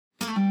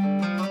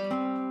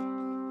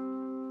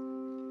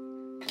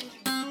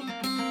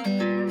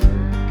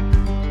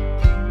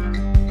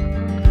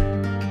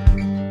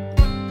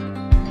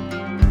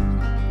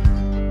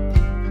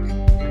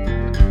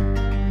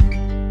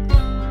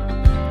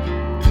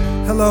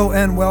Hello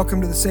and welcome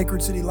to the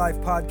Sacred City Life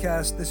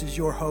Podcast. This is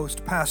your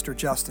host, Pastor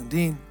Justin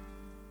Dean.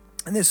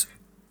 And this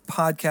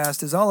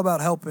podcast is all about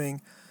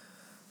helping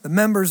the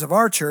members of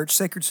our church,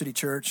 Sacred City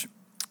Church,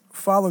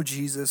 follow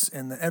Jesus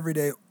in the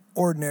everyday,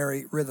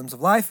 ordinary rhythms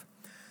of life.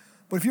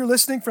 But if you're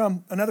listening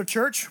from another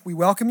church, we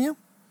welcome you.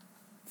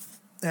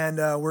 And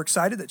we're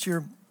excited that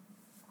you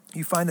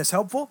find this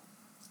helpful.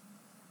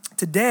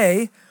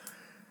 Today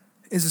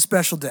is a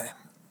special day.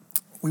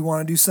 We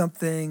want to do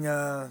something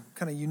kind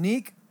of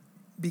unique,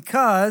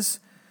 because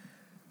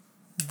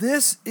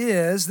this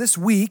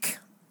week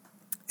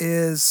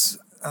is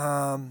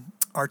our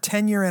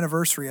 10-year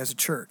anniversary as a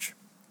church.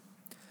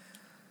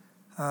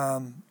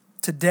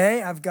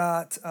 Today, I've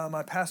got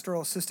my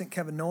pastoral assistant,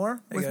 Kevin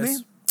Knorr, with me.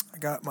 I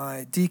got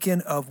my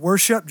deacon of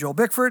worship, Joel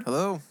Bickford.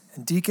 Hello.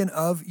 And deacon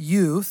of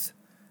youth,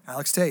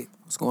 Alex Tate.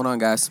 What's going on,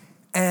 guys?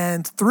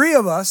 And three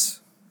of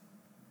us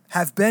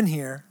have been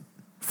here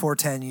for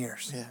 10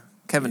 years. Yeah.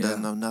 Kevin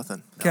doesn't know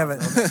nothing. Kevin.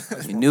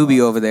 You newbie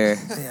over there.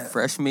 Yeah.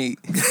 Fresh meat.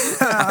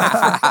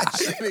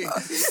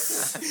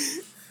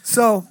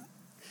 So,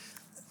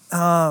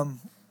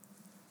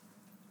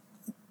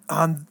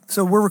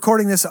 so we're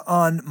recording this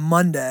on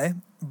Monday,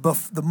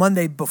 the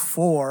Monday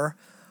before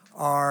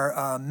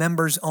our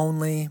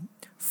members-only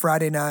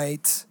Friday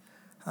night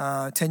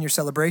 10-year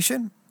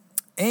celebration,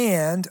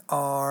 and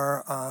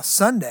our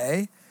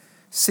Sunday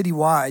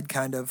citywide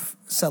kind of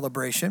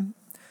celebration,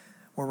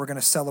 where we're going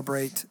to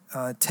celebrate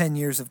 10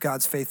 years of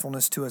God's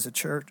faithfulness to us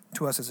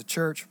as a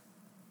church.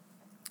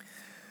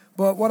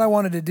 But what I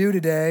wanted to do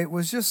today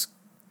was just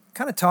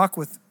kind of talk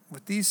with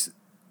these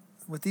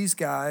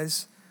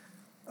guys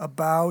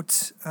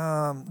about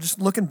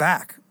just looking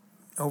back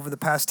over the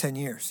past 10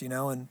 years,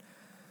 and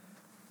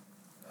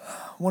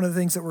one of the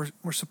things that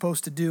we're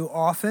supposed to do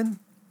often,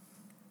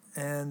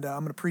 and I'm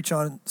going to preach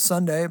on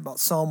Sunday about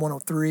Psalm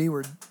 103,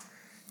 where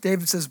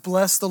David says,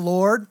 "Bless the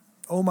Lord,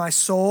 O my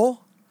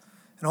soul,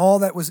 and all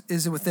that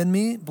is within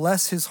me,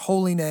 bless his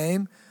holy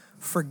name.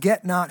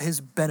 Forget not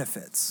his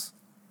benefits."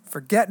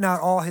 Forget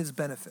not all his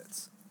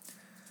benefits.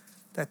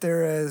 That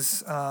there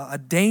is a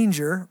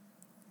danger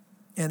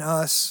in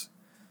us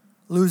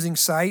losing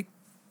sight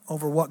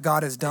over what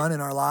God has done in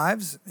our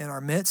lives, in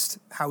our midst,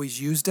 how he's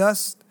used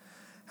us,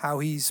 how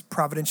he's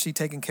providentially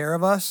taken care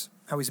of us,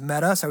 how he's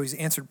met us, how he's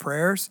answered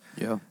prayers.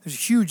 Yeah. There's a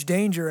huge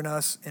danger in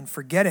us in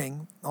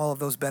forgetting all of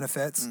those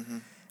benefits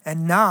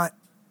and not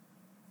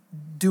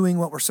doing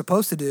what we're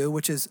supposed to do,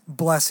 which is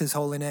bless his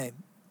holy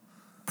name.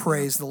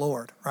 Praise the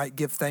Lord, right?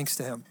 Give thanks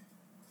to him.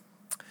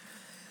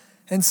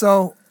 And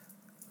so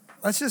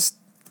that's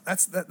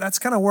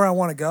kind of where I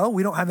want to go.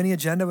 We don't have any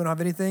agenda. We don't have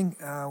anything.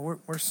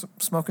 We're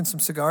smoking some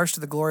cigars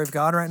to the glory of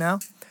God right now.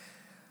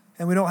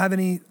 And we don't have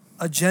any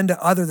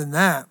agenda other than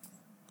that.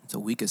 It's a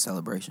week of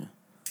celebration.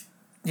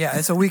 Yeah,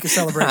 it's a week of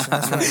celebration.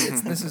 That's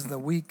right. This is the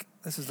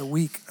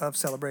week of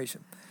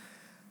celebration.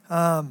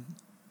 And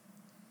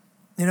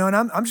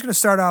I'm just going to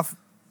start off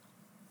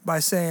by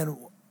saying,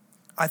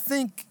 I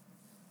think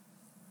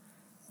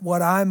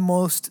what I'm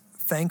most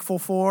thankful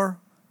for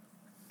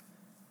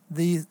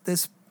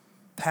this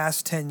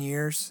past 10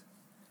 years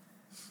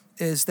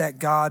is that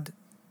God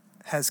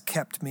has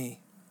kept me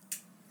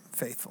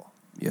faithful.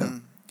 Yeah.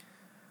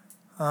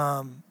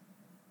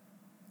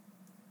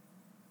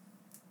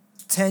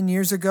 10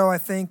 years ago, I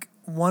think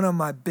one of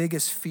my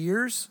biggest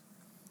fears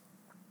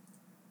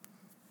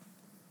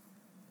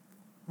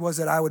was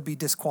that I would be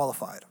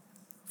disqualified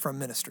from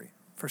ministry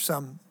for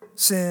some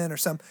sin or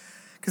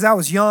because I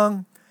was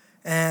young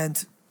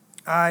and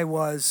I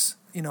was,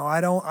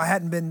 I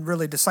hadn't been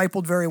really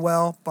discipled very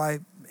well by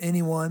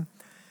anyone.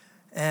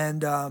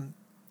 And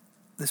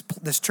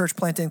this church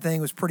planting thing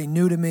was pretty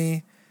new to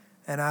me.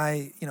 And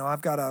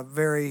I've got a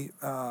very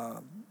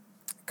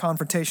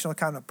confrontational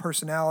kind of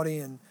personality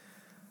and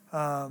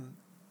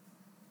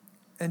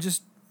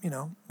just,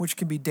 which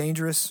can be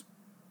dangerous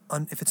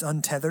if it's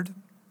untethered.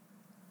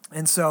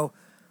 And so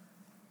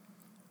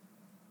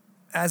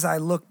as I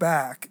look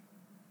back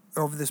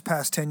over this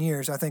past 10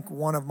 years, I think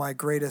one of my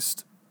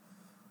greatest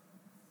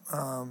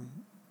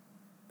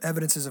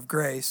evidences of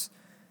grace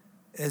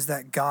is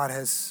that God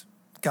has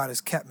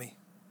kept me.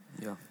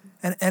 Yeah.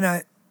 And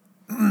I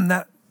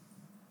that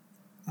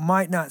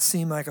might not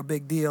seem like a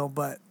big deal,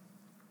 but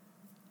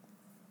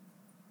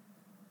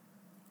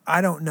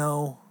I don't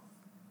know.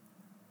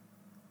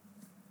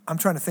 I'm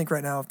trying to think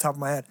right now off the top of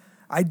my head.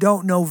 I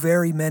don't know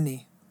very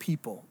many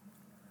people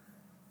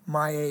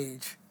my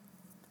age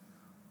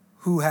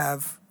who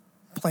have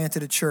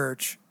planted a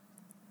church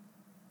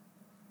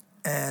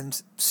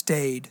and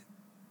stayed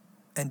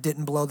and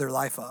didn't blow their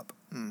life up.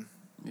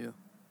 Yeah.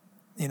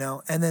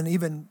 And then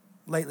even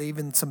lately,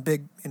 even some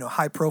big,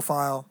 high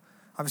profile,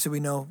 obviously we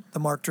know the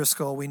Mark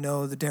Driscoll, we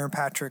know the Darren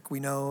Patrick, we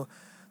know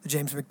the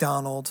James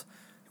McDonald,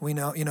 we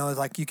know,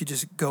 like you could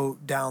just go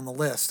down the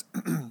list.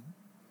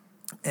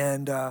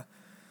 And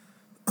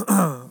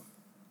I'm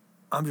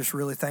just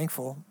really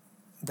thankful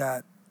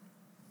that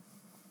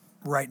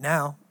right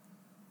now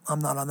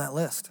I'm not on that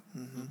list.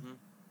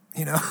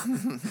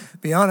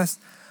 Be honest,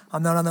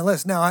 I'm not on that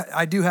list. Now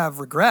I do have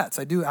regrets.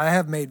 I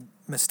have made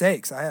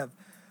mistakes. I have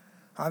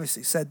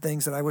obviously said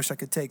things that I wish I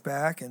could take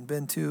back and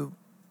been too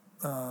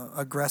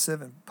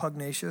aggressive and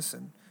pugnacious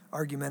and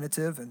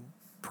argumentative and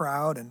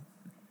proud. And,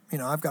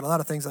 I've got a lot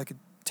of things I could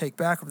take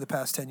back over the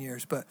past 10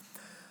 years. But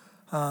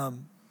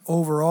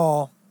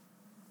overall,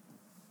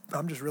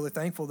 I'm just really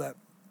thankful that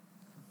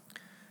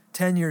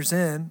 10 years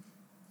in,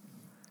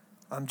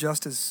 I'm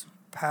just as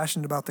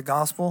passionate about the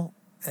gospel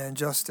and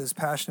just as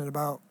passionate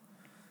about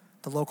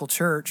the local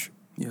church.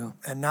 Yeah.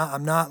 And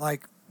I'm not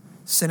like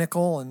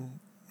cynical and,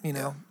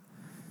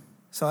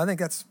 So I think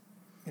that's,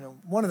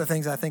 one of the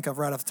things I think of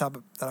right off the top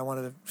that I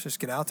wanted to just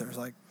get out there is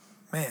like,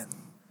 man.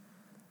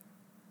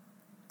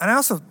 And I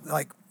also,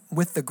 like,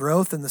 with the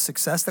growth and the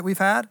success that we've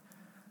had,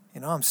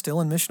 I'm still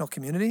in missional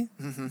community.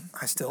 Mm-hmm.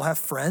 I still have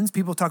friends.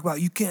 People talk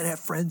about, you can't have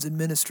friends in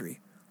ministry.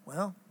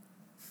 Well,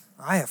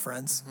 I have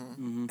friends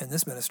in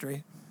this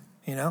ministry,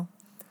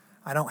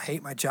 I don't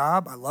hate my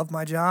job. I love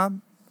my job.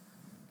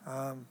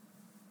 Our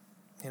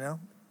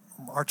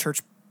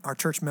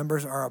church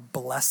members are a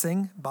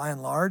blessing by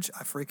and large.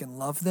 I freaking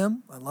love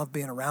them. I love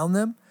being around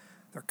them.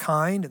 They're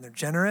kind and they're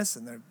generous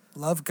and they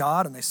love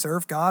God and they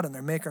serve God and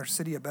they make our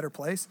city a better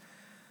place.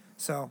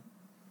 So,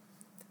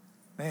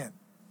 man.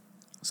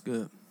 That's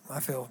good. I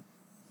feel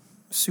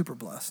super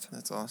blessed.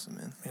 That's awesome,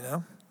 man.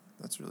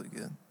 That's really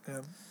good.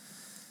 Yeah.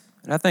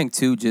 And I think,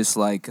 too, just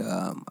like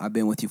I've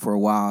been with you for a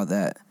while,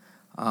 that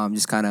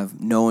just kind of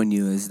knowing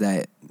you is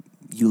that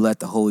you let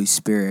the Holy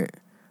Spirit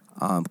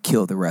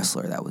kill the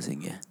wrestler that was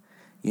in you.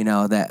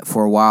 That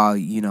for a while,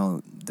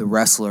 the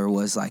wrestler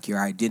was like your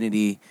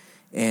identity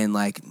and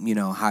like,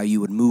 how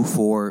you would move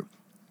forward.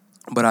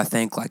 But I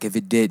think like if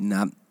it didn't,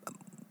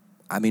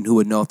 who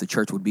would know if the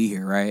church would be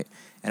here, right?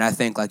 And I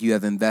think like you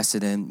have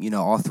invested in,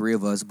 all three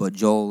of us, but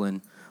Joel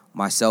and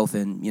myself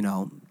and,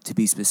 to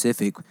be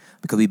specific,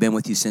 because we've been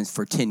with you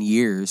for 10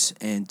 years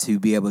and to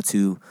be able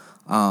to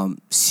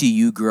see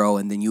you grow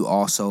and then you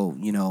also,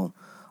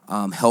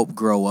 help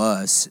grow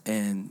us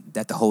and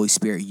that the Holy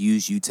Spirit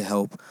use you to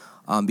help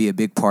be a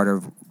big part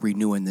of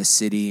renewing this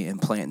city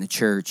and planting the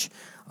church.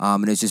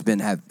 And it's just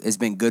it's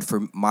been good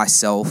for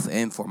myself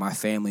and for my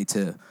family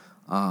to,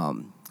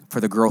 for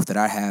the growth that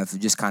I have,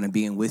 just kind of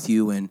being with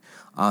you and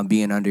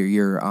being under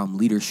your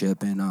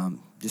leadership and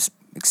just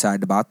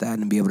excited about that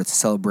and be able to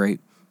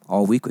celebrate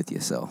all week with you.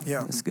 So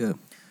yeah, it's good.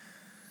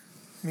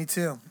 Me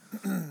too.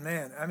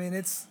 Man,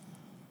 it's,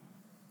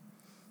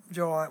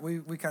 Joel,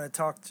 we kind of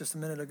talked just a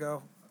minute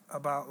ago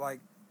about like,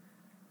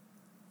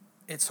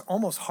 it's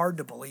almost hard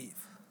to believe.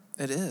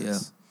 It is. Yeah.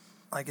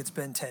 Like it's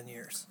been 10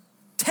 years.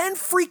 10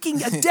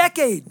 freaking a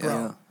decade,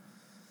 bro.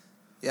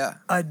 Yeah.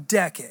 A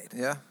decade.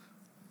 Yeah.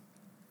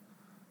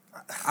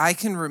 I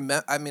can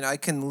remember. I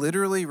can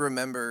literally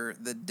remember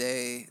the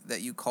day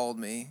that you called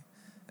me,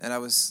 and I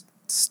was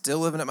still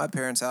living at my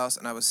parents' house,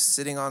 and I was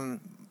sitting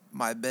on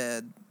my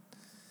bed,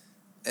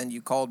 and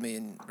you called me,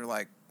 and you're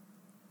like,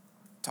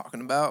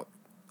 talking about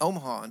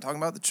Omaha and talking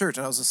about the church,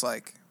 and I was just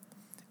like,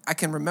 I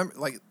can remember,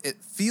 like,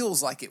 it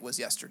feels like it was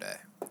yesterday,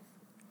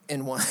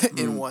 in one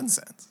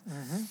sense.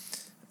 Mm-hmm.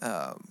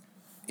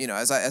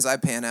 As I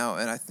pan out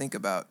and I think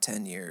about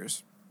 10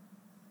 years.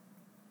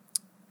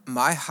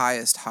 My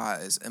highest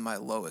highs and my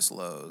lowest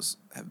lows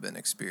have been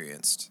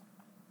experienced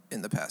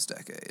in the past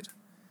decade.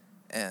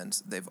 And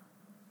they've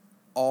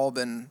all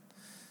been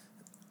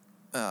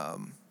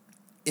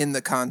in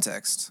the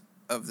context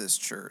of this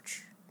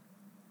church.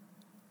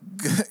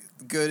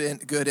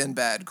 Good and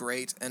bad,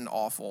 great and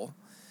awful.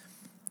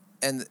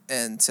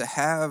 And to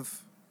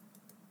have,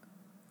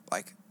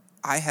 like,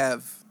 I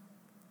have,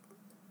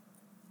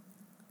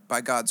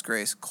 by God's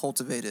grace,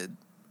 cultivated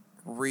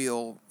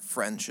real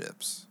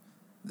friendships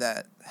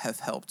that have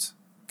helped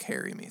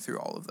carry me through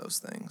all of those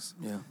things.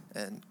 Yeah.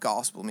 And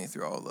gospel me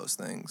through all of those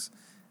things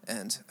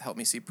and help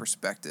me see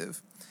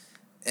perspective.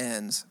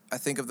 And I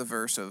think of the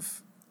verse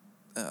of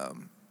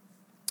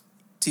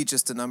teach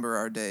us to number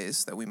our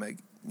days that we may,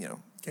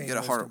 gain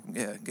a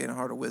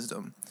heart of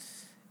wisdom.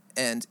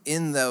 And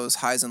in those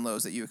highs and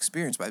lows that you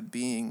experience by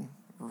being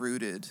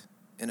rooted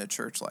in a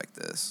church like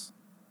this,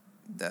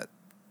 that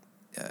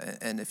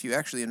and if you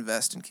actually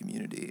invest in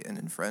community and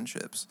in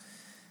friendships,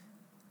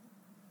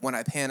 when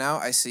I pan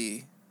out, I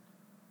see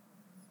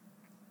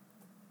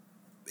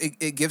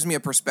it gives me a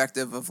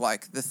perspective of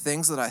like the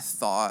things that I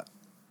thought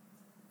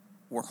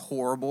were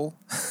horrible.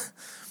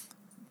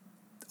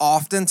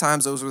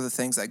 Oftentimes, those were the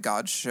things that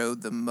God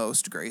showed the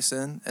most grace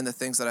in, and the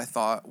things that I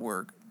thought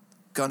were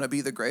gonna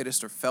be the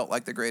greatest or felt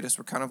like the greatest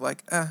were kind of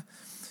like, eh.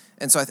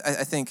 And so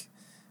I think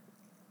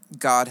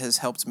God has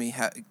helped me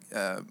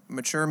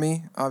mature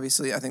me.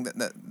 Obviously, I think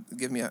that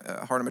give me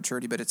a heart of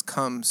maturity, but it's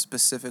come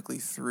specifically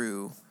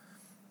through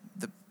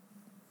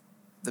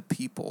the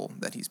people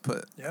that He's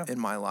put in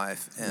my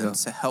life and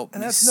to help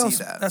me see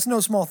that. That's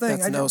no small thing.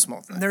 That's no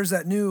small thing. There's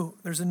a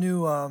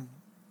new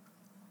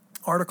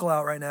article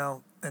out right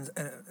now and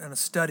a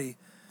study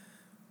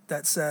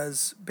that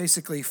says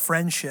basically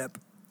friendship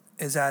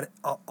is at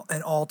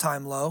an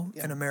all-time low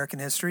in American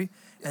history,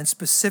 and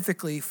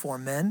specifically for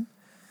men,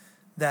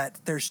 that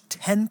there's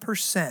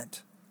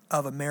 10%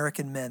 of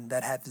American men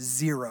that have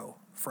zero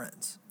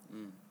friends.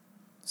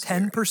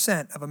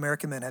 10% of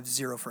American men have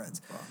zero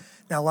friends. Wow.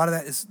 Now, a lot of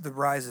that is the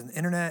rise of the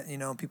internet.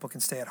 People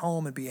can stay at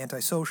home and be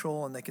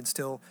antisocial, and they can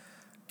still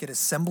get a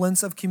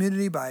semblance of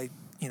community by,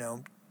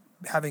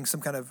 having some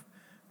kind of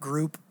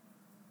group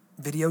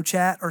video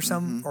chat or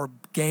or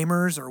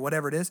gamers or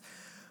whatever it is.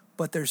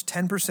 But there's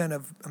 10%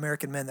 of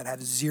American men that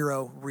have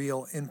zero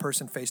real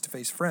in-person,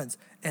 face-to-face friends,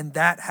 and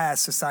that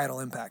has societal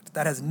impact.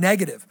 That has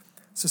negative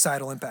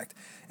societal impact.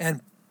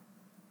 And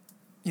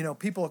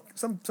people,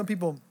 some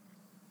people,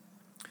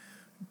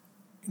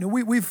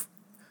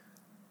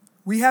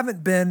 we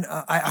haven't been.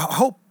 I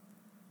hope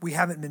we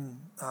haven't been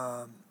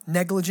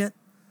negligent.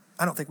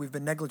 I don't think we've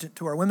been negligent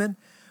to our women,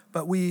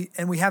 but we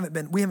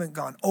haven't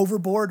gone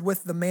overboard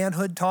with the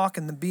manhood talk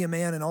and the be a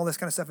man and all this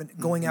kind of stuff and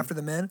going after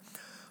the men.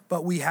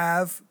 But we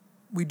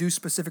do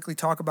specifically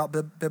talk about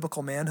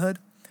biblical manhood,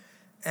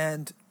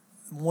 and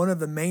one of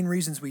the main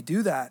reasons we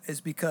do that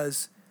is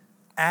because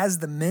as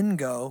the men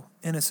go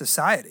in a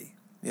society,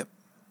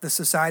 the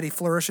society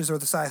flourishes or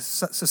the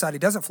society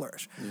doesn't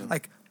flourish. Yeah.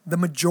 Like the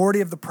majority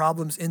of the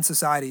problems in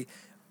society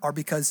are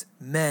because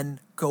men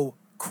go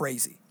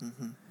crazy.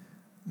 Mm-hmm.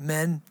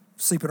 Men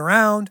sleeping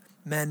around,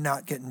 men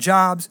not getting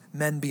jobs,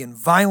 men being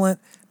violent,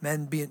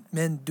 men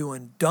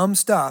doing dumb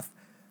stuff.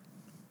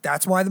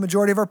 That's why the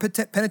majority of our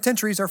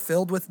penitentiaries are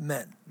filled with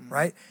men,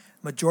 right?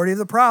 Majority of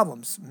the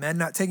problems, men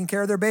not taking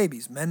care of their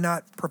babies, men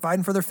not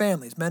providing for their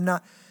families,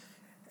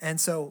 and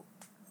so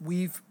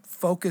we've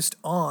focused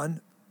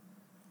on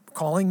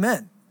calling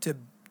men to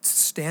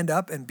stand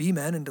up and be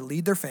men and to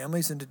lead their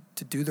families and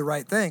to do the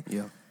right thing.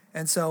 Yeah.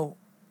 And so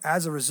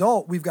as a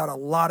result, we've got a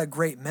lot of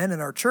great men in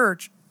our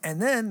church.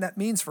 And then that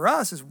means for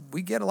us is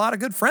we get a lot of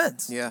good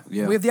friends. Yeah.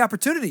 We have the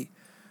opportunity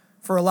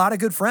for a lot of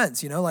good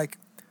friends, like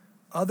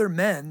other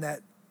men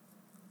that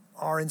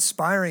are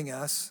inspiring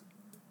us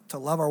to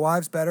love our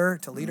wives better,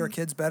 to lead our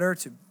kids better,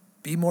 to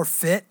be more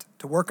fit,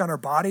 to work on our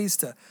bodies,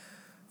 to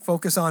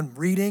focus on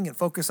reading and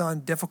focus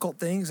on difficult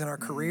things in our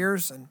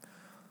careers and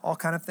all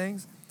kind of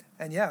things.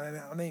 And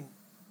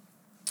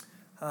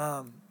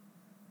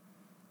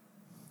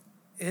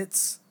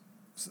it's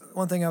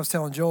one thing I was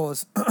telling Joel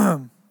is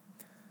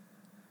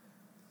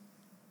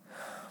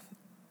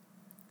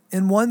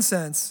in one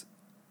sense,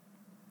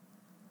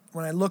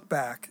 when I look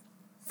back,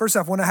 first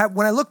off, when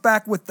I look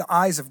back with the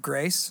eyes of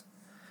grace,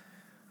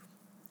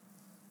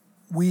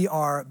 we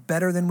are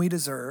better than we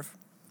deserve,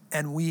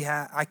 and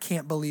I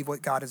can't believe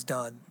what God has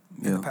done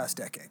in the past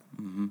decade,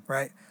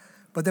 right?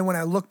 But then when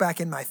I look back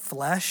in my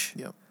flesh,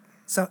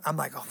 so I'm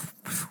like, oh,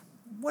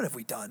 what have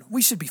we done?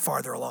 We should be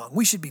farther along.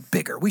 We should be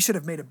bigger. We should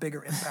have made a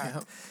bigger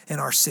impact in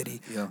our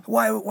city. Yeah.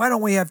 Why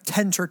don't we have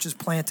 10 churches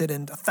planted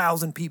and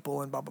 1,000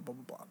 people and blah, blah, blah,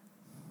 blah,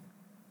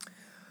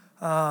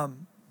 blah.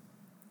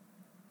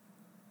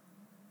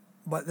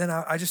 But then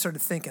I just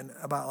started thinking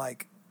about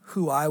like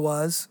who I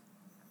was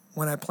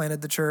when I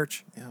planted the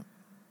church,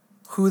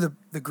 who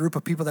the group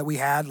of people that we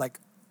had, like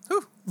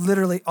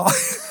literally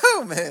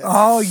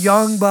all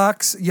young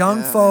bucks,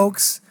 young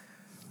folks.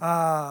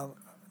 I'm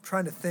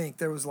trying to think.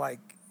 There was like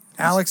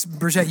Alex,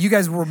 Bridget, you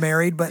guys were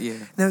married, but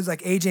there was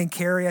like AJ and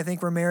Carrie, I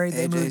think, were married.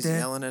 They moved in.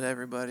 Yelling at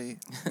everybody,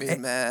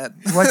 being mad.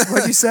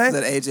 What'd you say?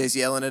 That AJ's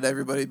yelling at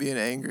everybody, being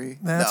angry.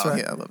 That's right.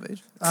 Yeah, I love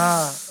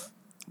AJ.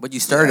 But you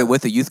started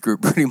with a youth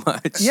group pretty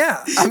much.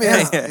 Yeah. I mean,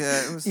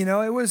 it was,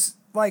 it was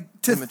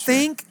like to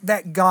think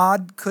that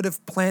God could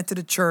have planted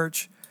a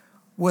church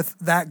with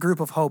that group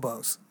of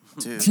hobos.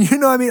 Dude. You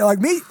know what I mean? Like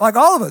me, like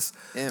all of us.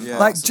 Impossible.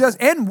 Like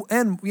just, and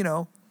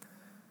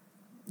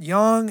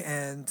young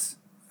and,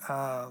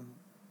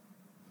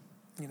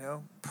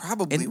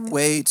 probably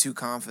way too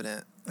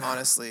confident,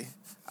 honestly.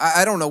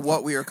 I don't know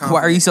what we were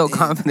confident. Why are you so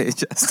confident,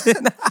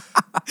 Justin?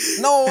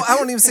 No, I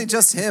won't even say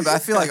just him, but I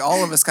feel like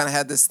all of us kind of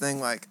had this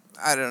thing like,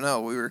 I don't know,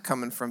 we were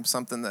coming from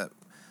something that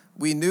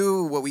we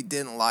knew what we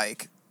didn't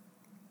like,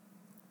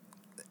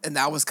 and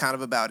that was kind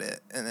of about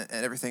it, and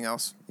everything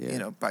else,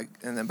 by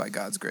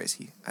God's grace,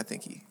 I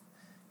think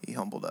he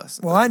humbled us.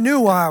 Well, I knew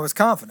why I was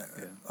confident.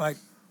 Yeah. Like,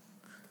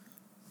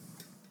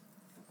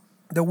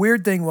 the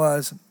weird thing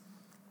was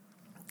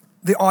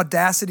the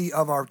audacity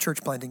of our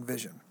church planting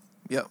vision.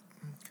 Yep.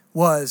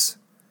 Was,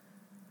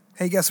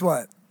 hey, guess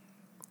what?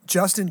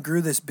 Justin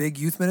grew this big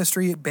youth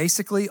ministry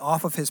basically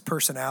off of his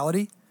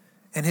personality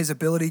and his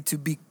ability to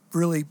be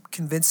really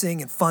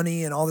convincing and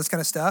funny and all this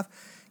kind of stuff.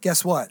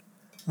 Guess what?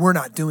 We're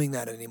not doing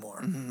that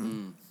anymore.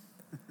 Mm-hmm.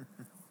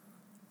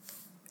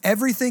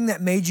 Everything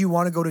that made you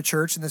want to go to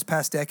church in this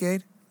past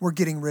decade, we're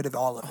getting rid of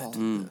all of it.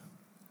 Mm.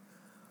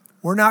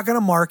 We're not going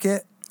to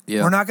market.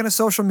 Yeah. We're not going to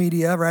social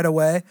media right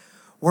away.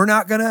 We're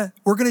going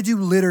to do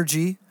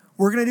liturgy.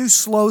 We're going to do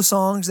slow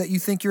songs that you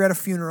think you're at a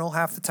funeral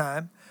half the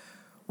time.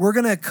 We're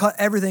going to cut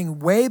everything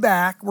way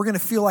back. We're going to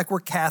feel like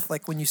we're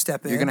Catholic when you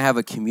step in. You're going to have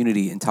a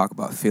community and talk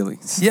about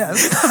feelings.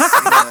 Yes.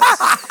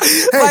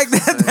 Like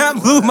that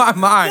blew my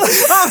mind.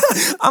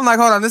 I'm like,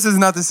 hold on, this is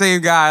not the same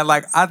guy.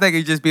 Like, I think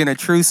he's just being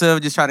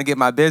intrusive, just trying to get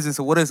my business.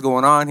 So what is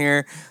going on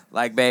here?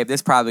 Like, babe,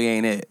 this probably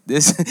ain't it.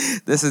 This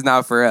is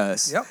not for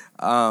us. Yep.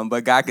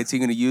 But God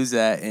continued to use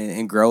that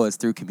and grow us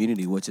through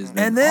community, which is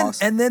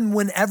awesome. And then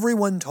when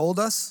everyone told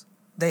us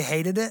they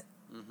hated it,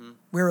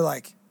 we were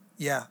like,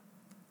 yeah.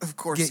 Of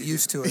course, get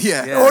used to it.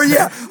 Yeah. Or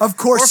of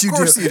course you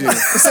do.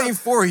 This ain't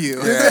for you.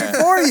 This ain't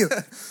for you.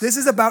 This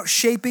is about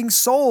shaping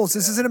souls.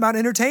 This isn't about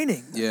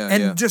entertaining.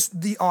 And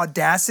just the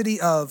audacity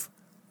of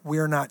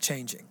we're not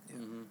changing.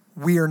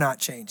 We are not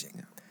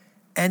changing.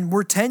 And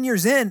we're 10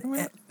 years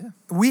in.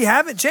 We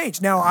haven't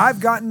changed. Now I've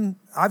gotten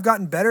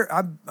better.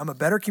 I'm a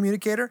better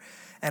communicator,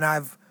 and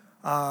I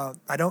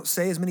don't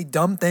say as many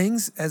dumb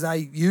things as I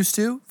used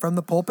to from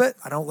the pulpit.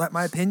 I don't let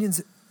my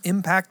opinions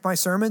impact my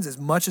sermons as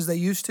much as they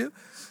used to.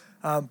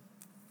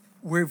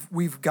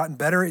 We've gotten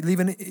better at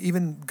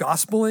even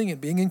gospeling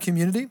and being in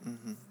community.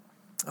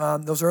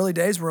 Those early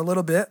days were a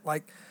little bit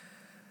like,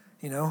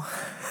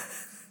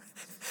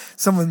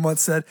 someone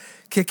once said,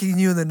 kicking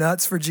you in the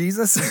nuts for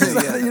Jesus.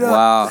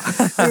 Wow.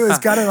 It was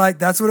kind of like,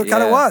 that's what it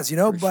kind of was,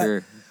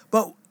 Sure.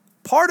 But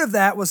part of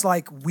that was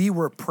like, we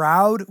were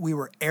proud, we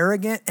were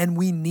arrogant, and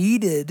we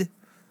needed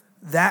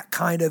that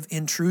kind of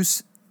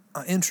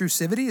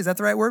intrusivity. Is that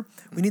the right word?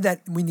 We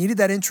needed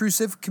that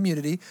intrusive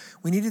community.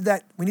 We needed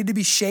to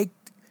be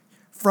shaked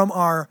from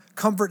our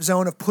comfort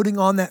zone of putting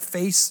on that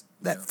face,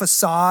 that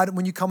facade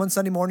when you come on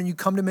Sunday morning, you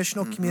come to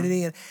missional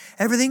community and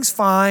everything's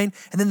fine.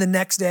 And then the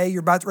next day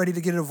you're ready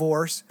to get a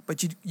divorce,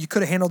 but you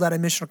could have handled that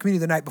in missional community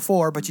the night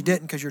before, but you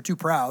didn't because you're too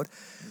proud.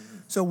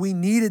 So we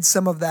needed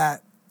some of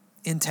that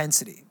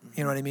intensity,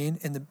 you know what I mean?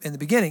 In the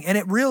beginning. And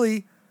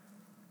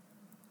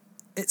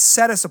it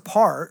set us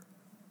apart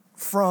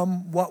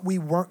from what we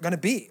weren't going to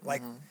be.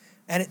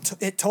 And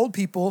it told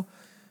people,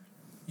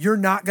 you're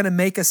not going to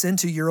make us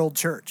into your old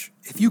church.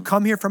 If you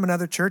come here from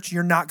another church,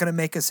 you're not going to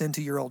make us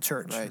into your old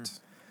church. Right.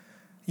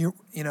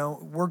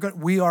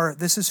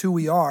 This is who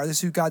we are. This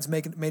is who God's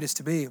made us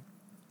to be.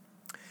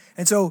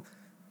 And so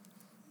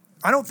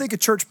I don't think a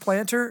church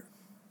planter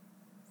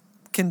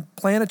can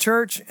plant a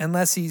church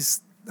unless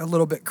he's a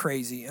little bit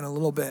crazy and a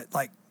little bit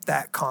like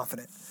that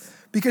confident.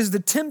 Because the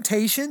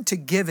temptation to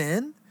give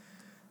in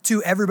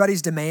to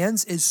everybody's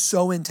demands is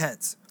so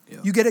intense. Yeah.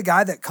 You get a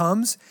guy that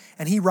comes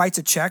and he writes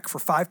a check for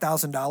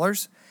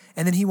 $5,000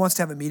 and then he wants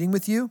to have a meeting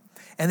with you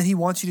and then he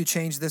wants you to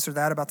change this or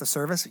that about the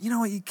service. You know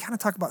what? You kind of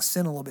talk about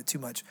sin a little bit too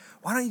much.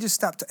 Why don't you just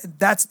stop?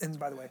 And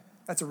by the way,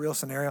 that's a real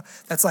scenario.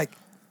 That's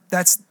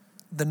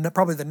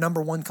probably the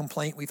number one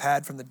complaint we've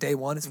had from the day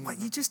one is why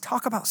you just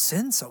talk about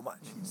sin so much.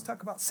 You just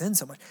talk about sin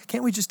so much.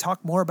 Can't we just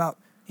talk more about,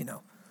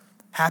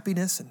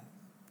 happiness and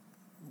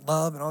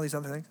love and all these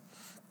other things?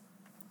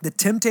 The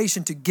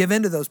temptation to give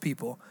in to those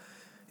people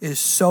is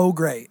so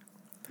great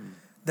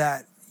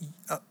that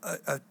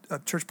a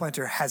church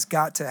planter has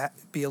got to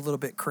be a little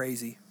bit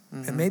crazy.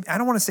 And maybe, I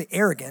don't want to say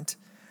arrogant,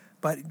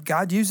 but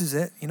God uses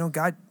it.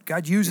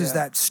 God uses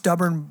that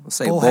stubborn,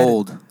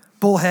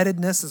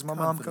 bullheadedness, as my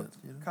mom called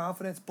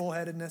confidence,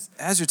 bullheadedness.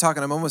 As you're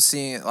talking, I'm almost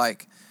seeing it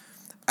like,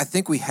 I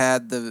think we've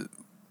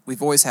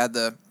always had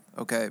the,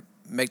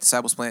 make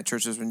disciples, plant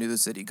churches, renew the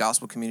city,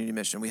 gospel community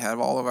mission. We have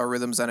all of our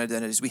rhythms and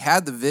identities.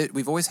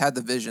 We've always had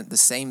the vision, the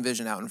same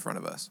vision out in front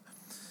of us.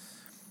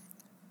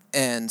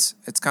 And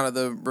it's kind of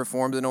the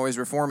reformed and always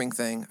reforming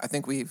thing. I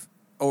think we've,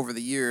 over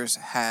the years,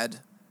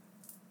 had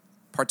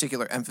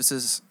particular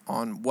emphasis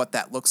on what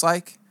that looks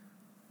like,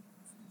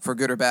 for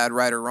good or bad,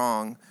 right or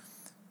wrong.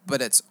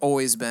 But it's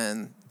always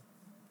been,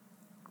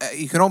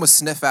 you can almost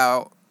sniff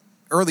out,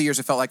 early years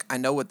it felt like I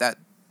know what that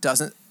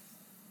doesn't,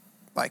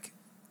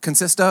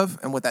 consist of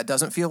and what that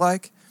doesn't feel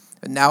like.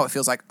 And now it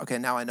feels like, okay,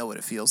 now I know what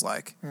it feels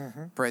like.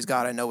 Praise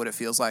God, I know what it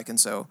feels like. And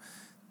so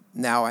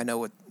now I know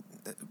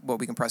what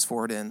we can press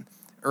forward in.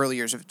 Early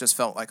years it just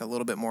felt like a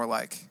little bit more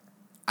like,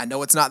 I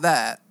know it's not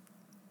that,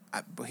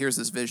 but here's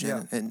this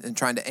vision and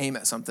trying to aim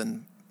at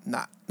something,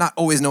 not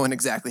always knowing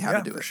exactly how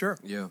to do it. For sure.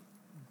 Yeah.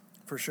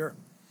 For sure.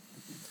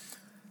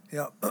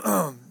 Yeah.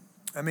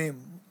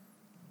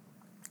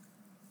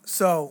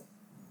 So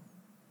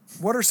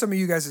what are some of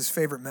you guys'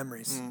 favorite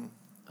memories?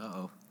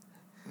 Uh-oh.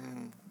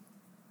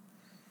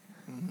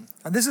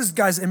 And this is,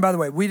 guys, and by the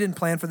way, we didn't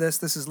plan for this.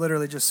 This is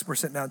literally just, we're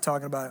sitting down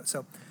talking about it.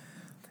 So,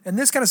 and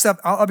this kind of stuff,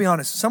 I'll be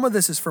honest, some of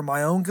this is for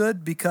my own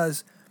good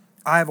because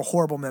I have a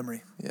horrible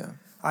memory. Yeah.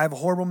 I have a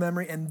horrible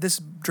memory, and this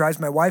drives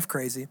my wife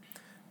crazy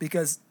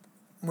because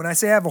when I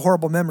say I have a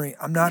horrible memory,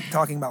 I'm not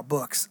talking about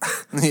books.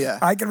 Yeah.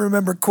 I can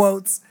remember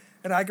quotes,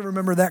 and I can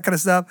remember that kind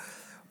of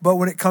stuff. But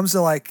when it comes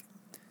to,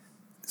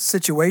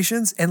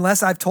 situations,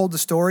 unless I've told the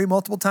story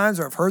multiple times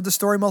or I've heard the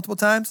story multiple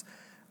times,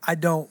 I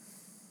don't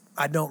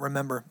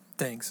remember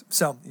things.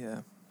 So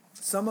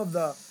some of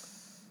the,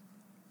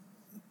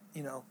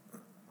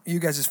 you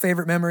guys'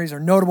 favorite memories or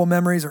notable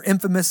memories or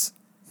infamous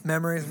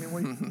memories. I mean,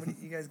 what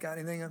you guys got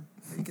anything on?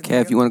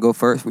 Kev, you want to go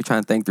first? We're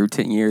trying to think through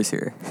 10 years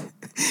here.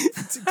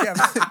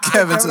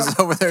 Kevin's is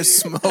over there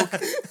smoking.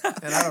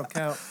 And I don't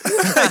count.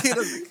 He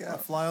doesn't I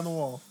count. fly on the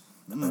wall.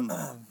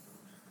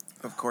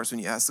 Of course, when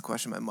you ask the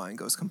question, my mind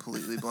goes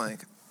completely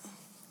blank.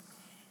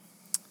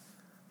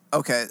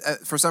 Okay,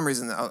 for some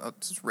reason, I'll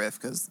just riff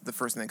because the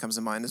first thing that comes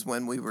to mind is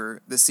when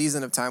the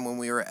season of time when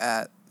we were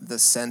at the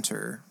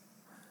center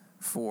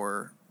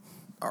for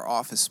our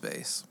office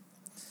space.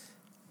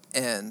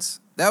 And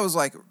that was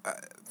like,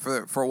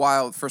 for a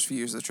while, the first few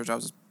years of the church, I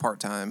was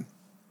part-time.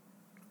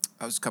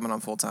 I was coming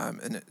on full-time.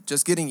 And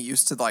just getting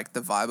used to like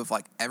the vibe of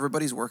like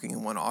everybody's working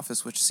in one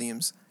office, which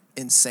seems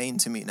insane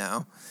to me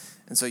now.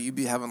 And so you'd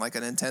be having like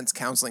an intense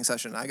counseling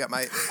session. I got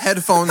my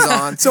headphones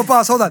on. So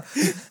pause, hold on.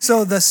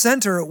 So the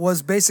center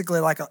was basically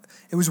like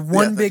it was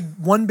one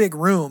big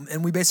room,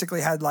 and we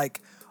basically had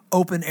like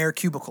open air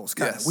cubicles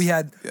kind of. Yes. We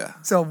had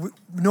so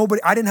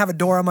nobody. I didn't have a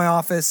door on my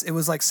office. It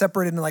was like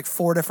separated into like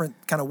 4 different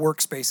kind of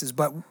workspaces,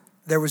 but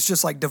there was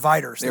just like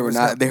dividers. They were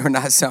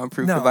not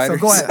soundproof No, dividers.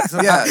 so go ahead. So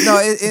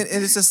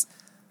It's just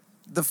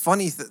the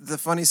funny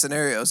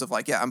scenarios of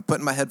like, I'm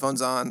putting my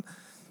headphones on,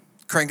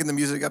 cranking the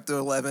music up to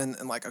 11,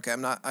 and like, okay,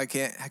 I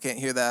can't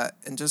hear that,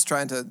 and just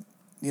trying to,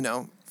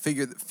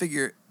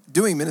 figure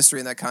doing ministry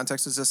in that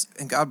context is just,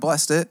 and God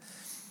blessed it.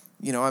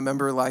 I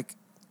remember like,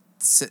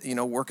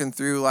 working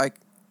through like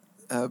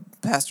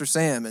Pastor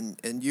Sam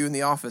and you in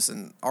the office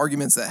and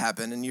arguments that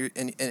happen, and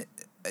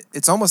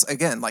it's almost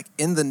again like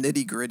in the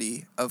nitty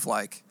gritty of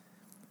like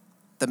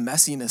the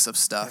messiness of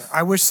stuff.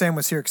 I wish Sam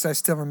was here because I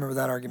still remember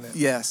that argument.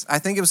 Yes, I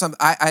think it was something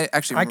I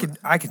actually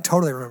I could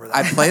totally remember that.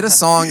 I played a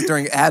song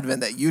during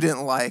Advent that you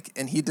didn't like,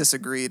 and he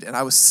disagreed, and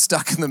I was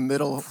stuck in the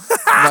middle.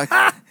 Like,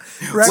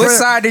 What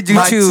side did you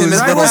choose?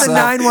 Right where the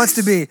 9 wants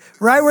to be.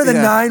 Right where the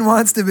 9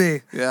 wants to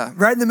be. Yeah.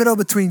 Right in the middle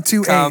between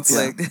 2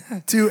 Conflict.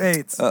 8s. 2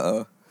 8s.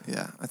 Uh-oh.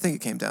 Yeah, I think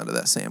it came down to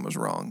that Sam was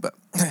wrong, but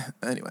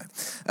anyway.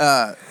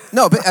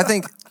 No, but I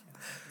think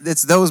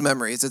it's those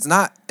memories. It's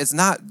not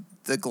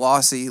the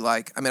glossy,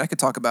 like, I could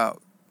talk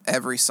about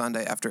every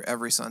Sunday after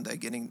every Sunday,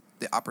 getting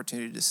the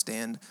opportunity to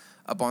stand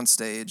up on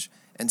stage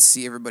and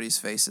see everybody's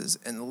faces,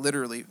 and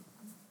literally,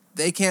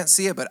 they can't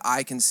see it, but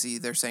I can see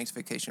their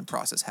sanctification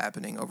process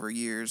happening over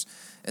years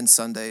and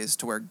Sundays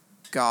to where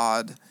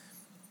God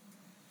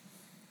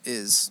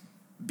is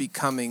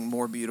becoming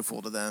more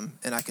beautiful to them,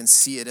 and I can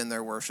see it in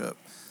their worship.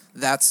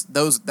 Those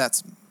are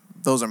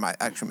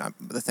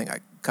the thing I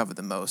cover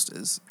the most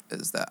is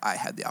that I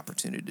had the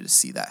opportunity to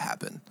see that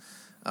happen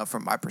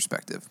from my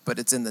perspective. But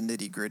it's in the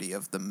nitty gritty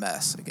of the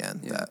mess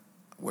again that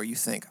where you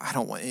think I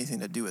don't want anything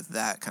to do with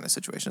that kind of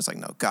situation. It's like,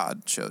 no,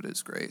 God showed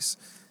His grace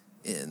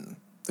in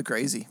the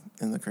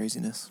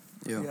craziness.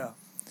 Yeah.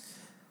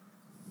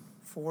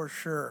 For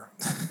sure.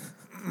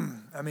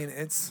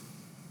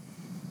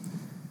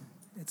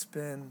 It's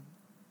been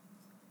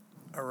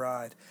a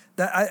ride.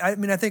 I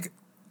think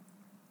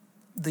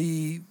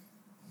the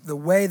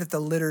way that the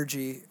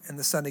liturgy and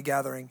the Sunday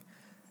gathering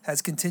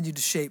has continued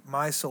to shape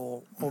my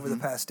soul over the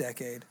past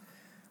decade.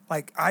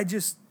 Like,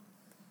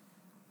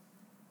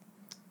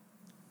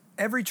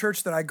 every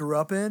church that I grew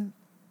up in,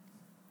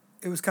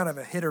 it was kind of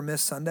a hit or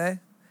miss Sunday.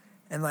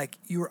 And like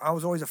I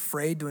was always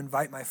afraid to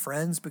invite my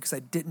friends because I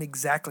didn't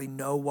exactly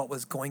know what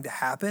was going to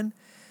happen.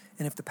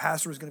 And if the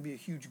pastor was going to be a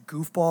huge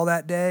goofball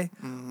that day,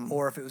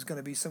 or if it was going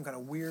to be some kind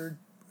of weird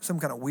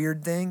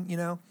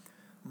thing,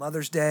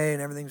 Mother's Day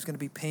and everything was going to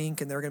be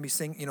pink and they were going to be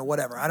singing,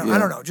 whatever. I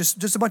don't know,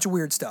 just a bunch of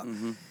weird stuff.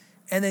 Mm-hmm.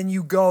 And then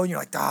you go and you're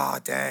like,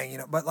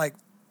 dang, but like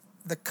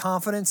the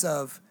confidence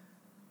of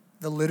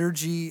the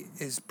liturgy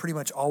is pretty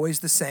much always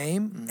the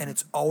same, and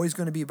it's always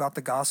going to be about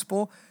the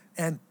gospel.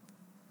 And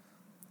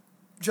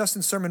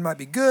Justin's sermon might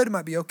be good, it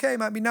might be okay, it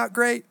might be not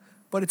great,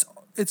 but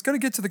it's going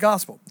to get to the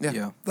gospel.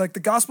 Yeah. Like the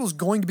gospel is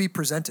going to be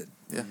presented.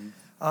 Yeah.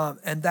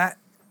 And that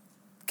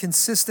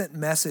consistent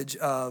message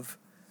of,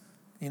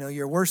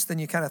 you're worse than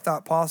you kind of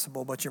thought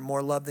possible, but you're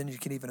more loved than you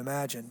can even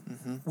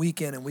imagine. Week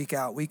in and week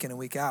out, week in and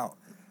week out.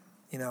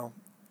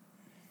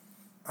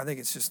 I think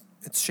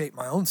it's shaped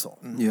my own soul.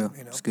 Yeah,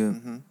 it's good.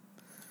 Mm-hmm.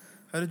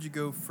 How did you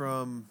go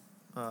from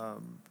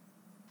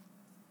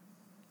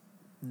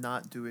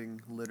not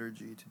doing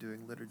liturgy to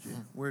doing liturgy?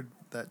 Where'd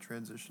that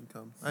transition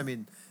come?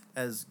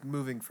 As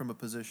moving from a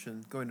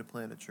position, going to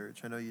plant a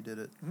church. I know you did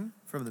it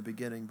from the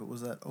beginning, but was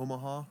that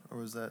Omaha, or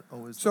was that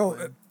always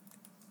the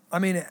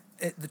plan?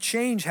 The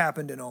change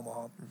happened in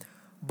Omaha,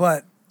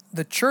 but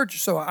the church,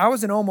 so I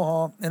was in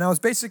Omaha, and I was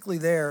basically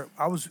there.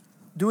 I was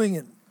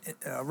doing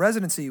a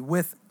residency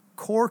with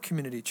Core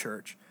Community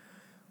Church,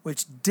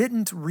 which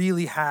didn't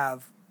really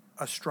have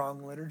a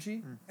strong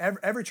liturgy.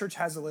 Every church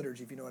has a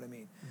liturgy, if you know what I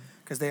mean,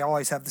 because they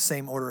always have the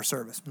same order of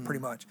service,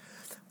 pretty much.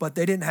 But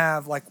they didn't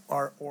have like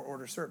our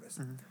order of service.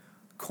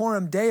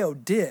 Coram Deo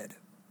did,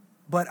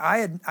 but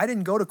I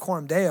didn't go to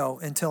Coram Deo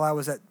until I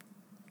was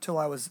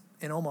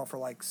in Omaha for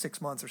like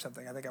 6 months or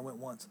something. I think I went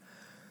once.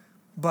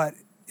 But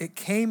it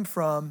came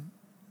from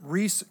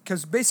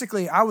because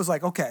basically I was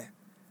like, okay,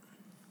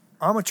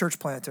 I'm a church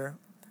planter.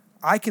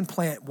 I can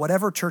plant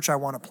whatever church I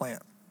want to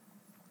plant.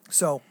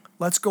 So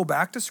let's go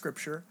back to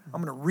Scripture.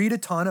 I'm going to read a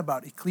ton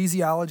about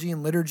ecclesiology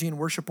and liturgy and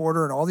worship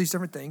order and all these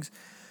different things.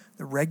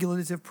 the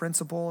regulative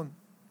principle,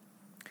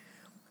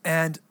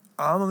 and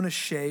I'm going to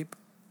shape.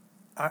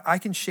 I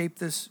can shape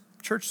this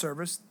church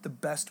service the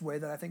best way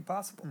that I think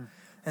possible.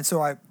 And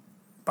so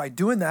by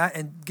doing that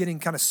and getting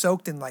kind of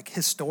soaked in like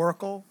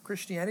historical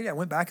Christianity, I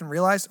went back and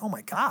realized, oh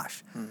my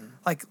gosh,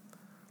 like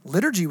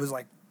liturgy was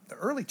like the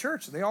early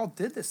church. They all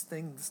did this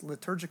thing, this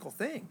liturgical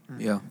thing.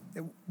 Yeah.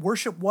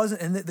 Worship wasn't,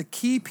 and the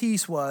key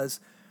piece was,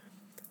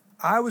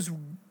 I was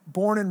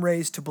born and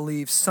raised to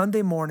believe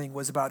Sunday morning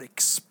was about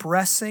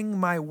expressing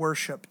my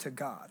worship to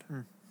God.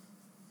 It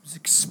was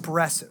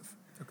expressive.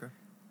 Okay.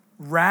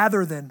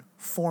 Rather than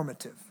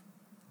formative.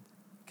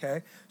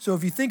 Okay? So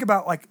if you think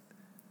about, like,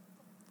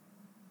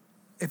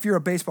 if you're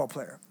a baseball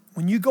player,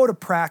 when you go to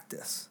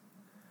practice,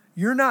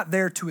 you're not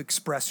there to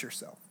express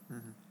yourself.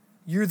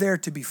 You're there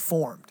to be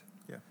formed.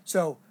 Yeah.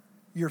 So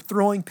you're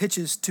throwing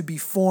pitches to be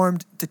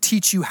formed to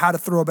teach you how to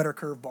throw a better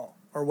curveball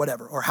or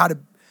whatever, or how to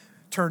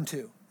turn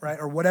two, right?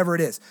 Or whatever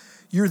it is.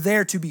 You're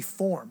there to be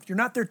formed. You're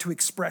not there to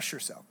express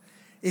yourself.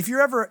 If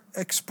you're ever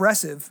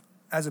expressive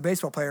as a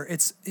baseball player,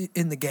 it's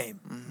in the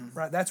game,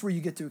 right? That's where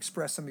you get to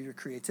express some of your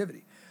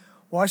creativity.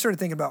 Well, I started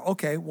thinking about,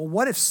 okay, well,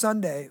 what if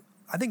Sunday,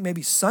 I think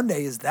maybe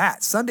Sunday is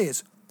that. Sunday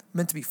is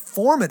meant to be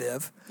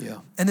formative. Yeah.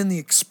 And then the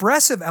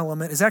expressive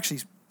element is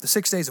actually the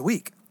 6 days a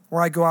week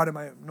where I go out in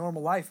my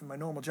normal life and my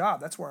normal job.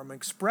 That's where I'm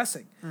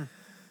expressing.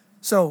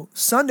 So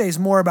Sunday is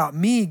more about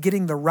me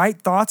getting the right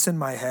thoughts in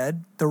my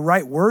head, the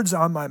right words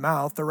on my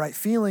mouth, the right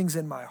feelings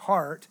in my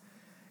heart.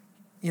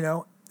 You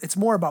know, it's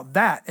more about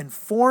that and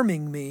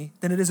forming me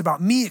than it is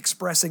about me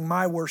expressing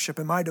my worship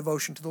and my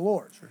devotion to the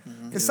Lord.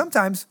 Because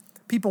sometimes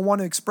people want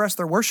to express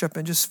their worship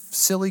in just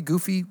silly,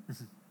 goofy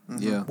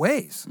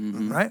ways,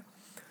 right?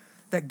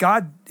 That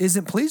God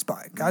isn't pleased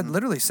by. God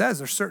literally says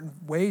there's certain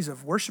ways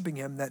of worshiping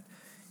Him that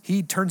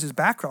He turns His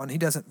back on. He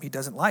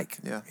doesn't like.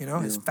 Yeah. You know,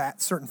 his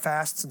certain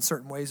fasts and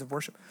certain ways of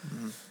worship.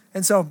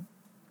 And so,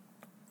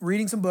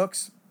 reading some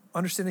books,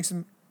 understanding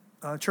some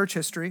church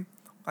history,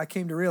 I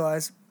came to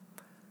realize,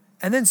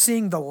 and then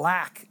seeing the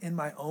lack in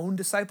my own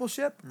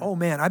discipleship. Oh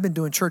man, I've been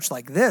doing church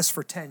like this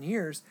for 10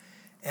 years,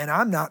 and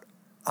I'm not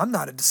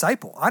a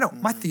disciple.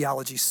 My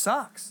theology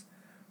sucks.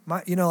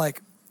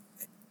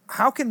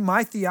 How can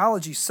my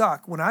theology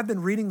suck when I've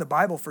been reading the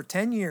Bible for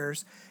 10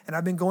 years and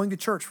I've been going to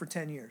church for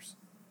 10 years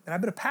and I've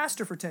been a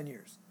pastor for 10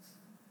 years?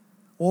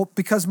 Well,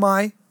 because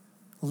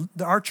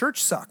our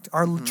church sucked.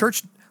 Our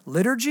church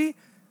liturgy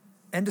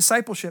and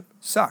discipleship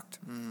sucked.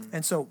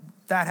 And so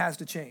that has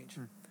to change.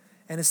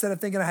 And instead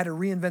of thinking I had to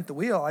reinvent the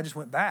wheel, I just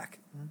went back.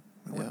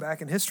 I went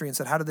back in history and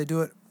said, how did they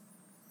do it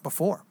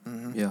before?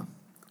 Yeah.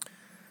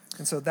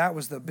 And so that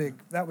was the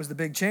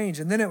big change.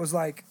 And then it was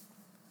like,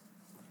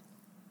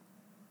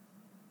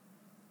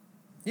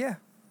 yeah,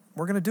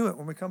 we're going to do it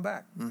when we come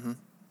back.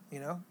 You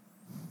know?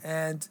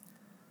 And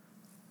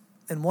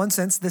in one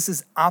sense, this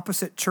is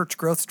opposite church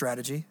growth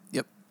strategy.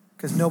 Yep.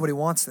 Because nobody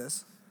wants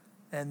this.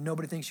 And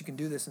nobody thinks you can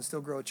do this and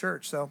still grow a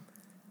church. So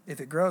if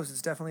it grows,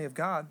 it's definitely of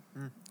God.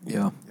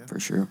 Yeah, for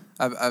sure.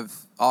 I've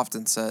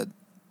often said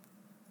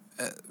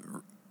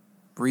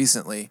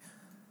recently,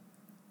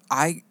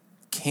 I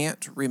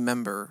can't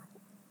remember.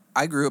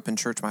 I grew up in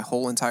church my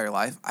whole entire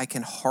life. I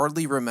can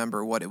hardly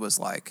remember what it was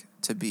like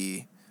to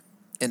be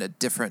in a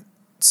different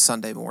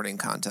Sunday morning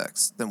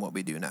context than what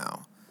we do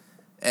now.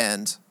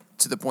 And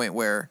to the point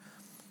where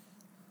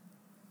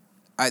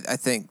I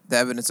think the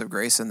evidence of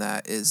grace in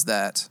that is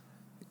that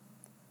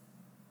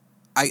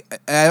I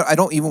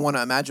don't even want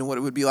to imagine what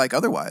it would be like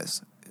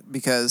otherwise,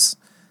 because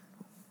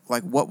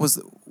like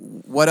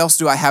what else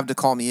do I have to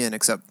call me in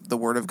except the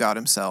Word of God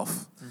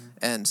Himself?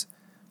 And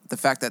the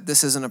fact that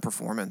this isn't a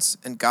performance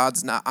and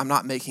I'm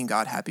not making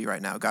God happy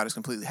right now. God is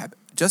completely happy.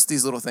 Just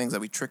these little things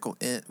that we've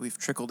trickled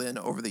in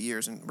over the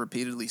years and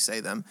repeatedly say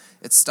them.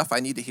 It's stuff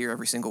I need to hear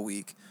every single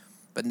week,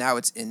 but now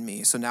it's in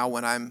me. So now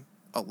when I'm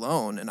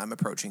alone and I'm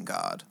approaching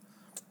God,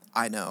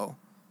 I know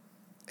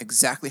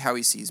exactly how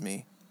He sees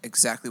me,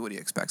 exactly what He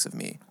expects of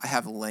me. I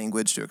have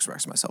language to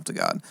express myself to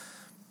God.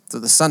 So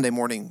the Sunday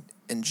morning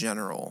in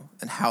general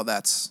and how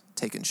that's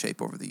taken shape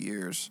over the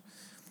years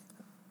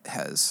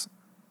has,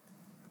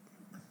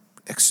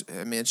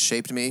 it's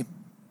shaped me.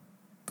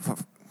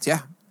 Yeah,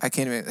 I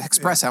can't even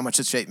express how much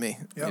it's shaped me.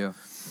 Yep. Yeah.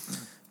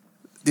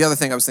 The other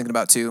thing I was thinking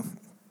about too,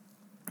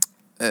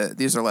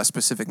 these are less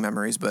specific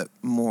memories, but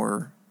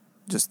more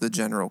just the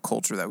general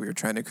culture that we were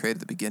trying to create at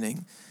the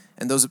beginning.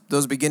 And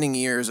those beginning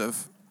years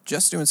of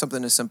just doing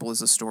something as simple as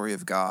the story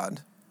of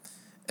God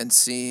and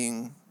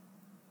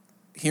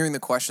hearing the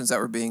questions that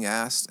were being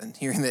asked and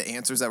hearing the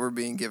answers that were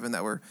being given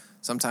that were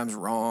sometimes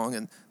wrong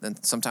and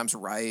then sometimes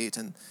right,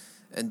 and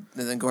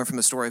then going from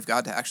the story of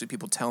God to actually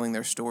people telling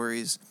their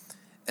stories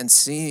and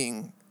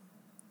seeing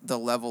the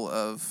level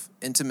of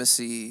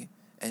intimacy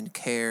and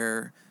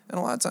care. And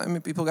a lot of times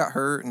people got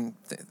hurt and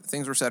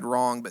things were said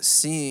wrong, but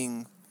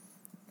seeing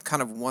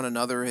kind of one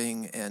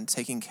anothering and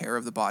taking care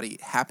of the body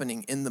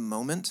happening in the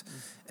moment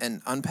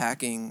and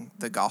unpacking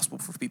the gospel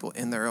for people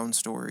in their own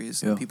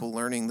stories and people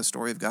learning the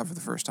story of God for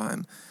the first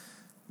time.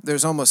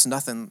 There's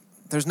nothing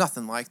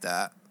like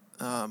that.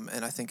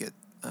 And I think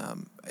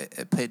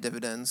it paid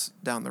dividends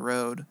down the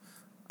road.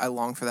 I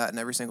long for that in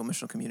every single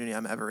missional community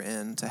I'm ever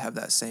in, to have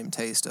that same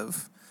taste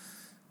of,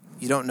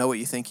 you don't know what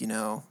you think you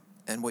know,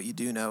 and what you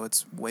do know,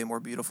 it's way more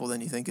beautiful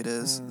than you think it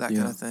is, that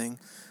kind of thing.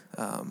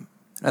 And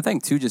I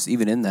think, too, just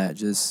even in that,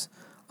 just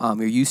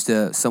you're used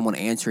to someone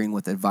answering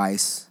with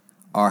advice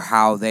or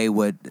how they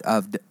would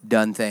have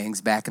done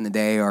things back in the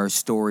day, or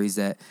stories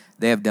that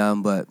they have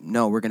done. But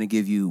no, we're going to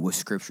give you what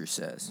Scripture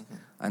says,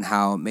 and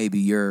how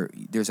maybe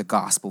there's a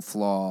gospel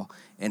flaw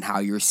in how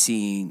you're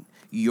seeing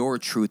your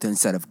truth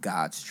instead of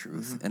God's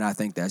truth. And I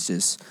think that's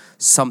just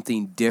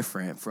something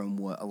different from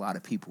what a lot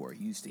of people are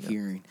used to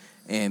hearing.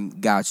 And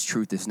God's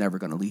truth is never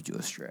going to lead you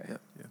astray.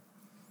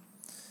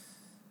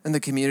 And the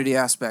community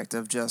aspect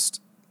of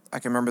just, I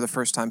can remember the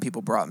first time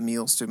people brought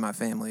meals to my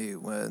family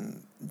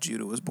when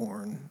Judah was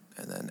born,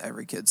 and then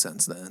every kid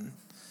since then.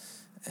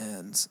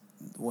 And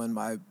when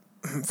my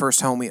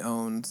first home we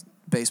owned,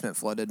 basement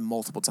flooded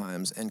multiple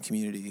times, and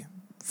community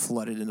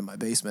flooded into my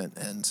basement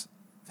and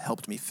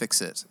helped me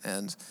fix it.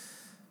 And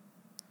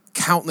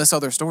countless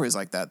other stories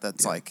like that.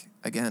 That's like,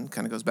 again,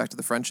 kind of goes back to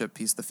the friendship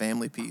piece, the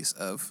family piece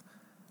of,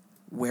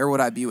 where would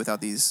I be without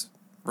these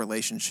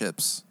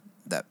relationships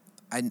that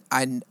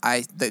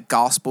the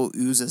gospel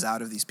oozes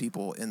out of these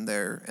people in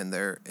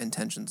their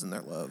intentions and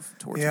their love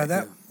towards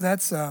me.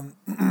 That's as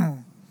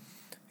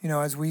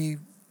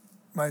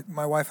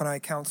my wife and I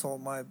counsel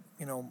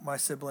my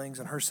siblings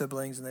and her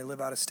siblings, and they live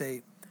out of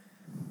state.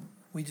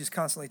 We just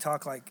constantly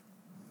talk like,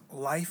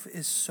 life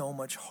is so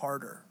much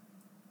harder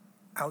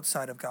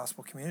outside of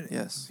gospel community.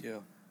 Yes. Yeah.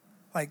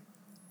 Like,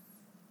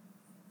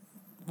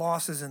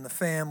 losses in the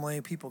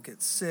family, people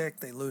get sick,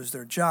 they lose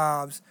their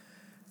jobs,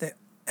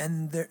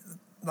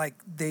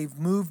 they've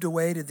moved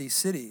away to these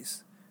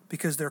cities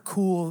because they're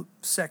cool,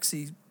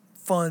 sexy,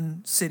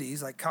 fun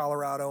cities like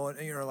Colorado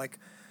and like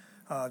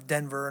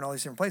Denver and all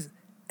these different places,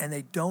 and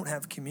they don't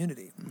have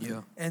community.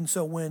 Yeah. And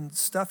so when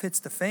stuff hits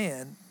the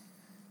fan,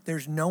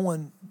 there's no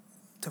one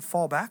to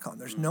fall back on.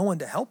 There's no one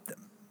to help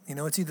them.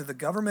 It's either the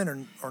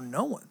government or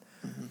no one.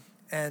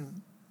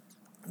 And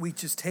we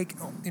just take,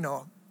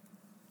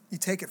 you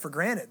take it for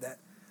granted that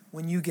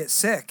when you get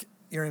sick,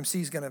 your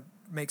MC is going to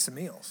make some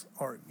meals,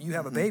 or you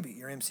have a baby,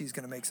 your MC is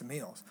going to make some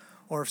meals,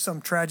 or if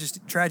some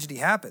tragedy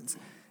happens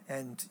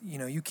and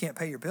you can't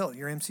pay your bill,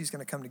 your MC is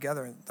going to come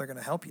together and they're going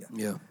to help you.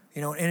 Yeah.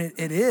 And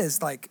it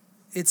is like,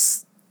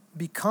 it's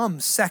become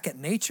second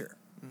nature,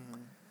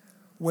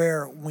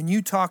 where when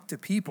you talk to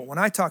people, when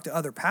I talk to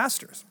other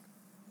pastors,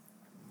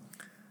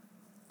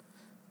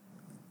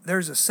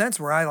 there's a sense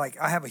where I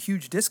have a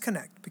huge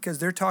disconnect, because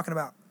they're talking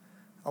about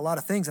a lot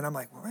of things, and I'm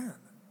like, well, man,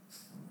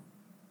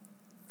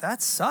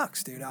 that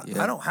sucks, dude.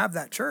 I don't have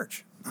that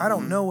church. I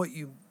don't know what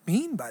you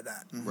mean by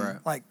that. Right.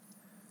 Like,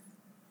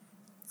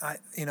 like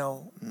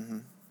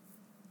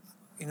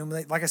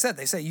I said,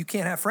 they say you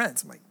can't have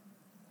friends. I'm like,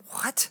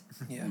 what?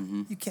 Yeah.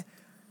 You can't.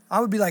 I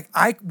would be like,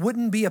 I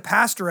wouldn't be a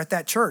pastor at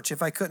that church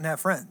if I couldn't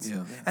have friends.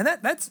 Yeah. And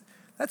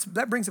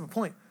that brings up a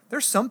point.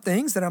 There's some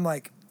things that I'm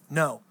like,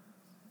 no,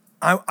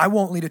 I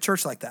won't lead a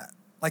church like that.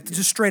 Like,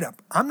 just straight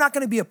up, I'm not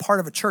going to be a part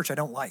of a church I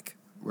don't like.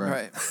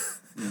 Right.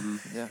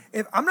 Yeah.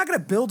 If I'm not going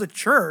to build a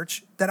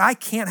church that I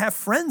can't have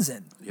friends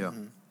in. Yeah.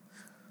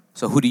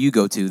 So who do you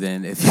go to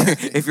then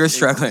if you're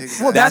struggling?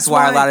 Well, that's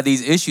why a lot of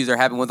these issues are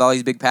happening with all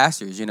these big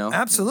pastors,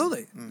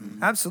 Absolutely.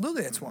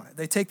 Absolutely, that's why.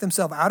 They take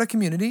themselves out of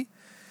community.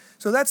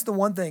 So that's the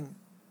one thing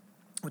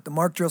with the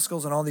Mark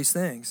Driscolls and all these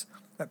things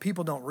that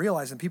people don't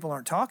realize and people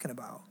aren't talking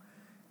about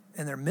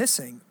and they're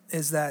missing,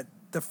 is that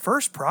the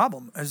first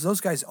problem is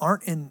those guys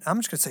aren't in, I'm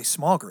just going to say,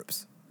 small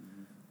groups.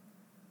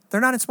 They're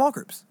not in small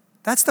groups.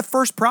 That's the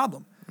first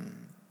problem.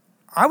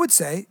 I would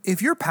say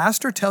if your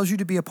pastor tells you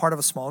to be a part of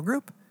a small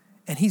group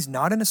and he's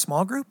not in a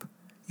small group,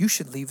 you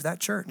should leave that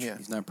church. Yeah.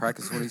 He's not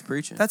practicing what he's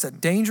preaching. That's a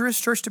dangerous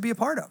church to be a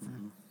part of,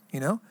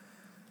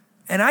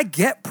 And I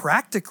get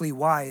practically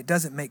why it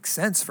doesn't make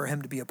sense for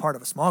him to be a part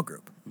of a small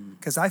group,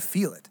 because I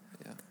feel it.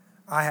 Yeah.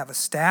 I have a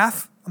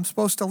staff I'm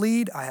supposed to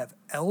lead. I have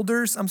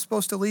elders I'm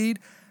supposed to lead.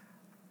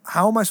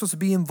 How am I supposed to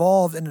be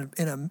involved in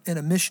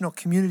a missional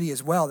community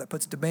as well that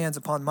puts demands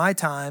upon my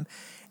time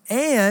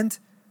and,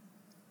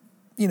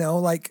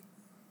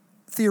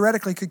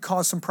 theoretically could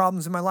cause some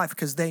problems in my life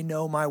because they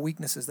know my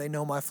weaknesses, they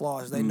know my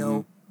flaws, they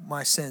know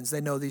my sins, they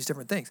know these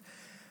different things.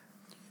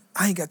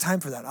 I ain't got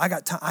time for that. I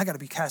got to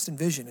be casting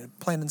vision and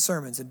planning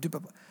sermons and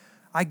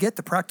I get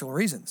the practical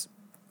reasons.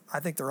 I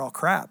think they're all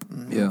crap.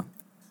 Yeah.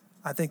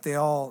 I think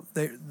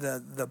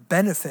the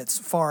benefits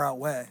far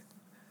outweigh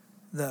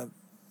the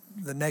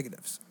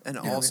negatives. And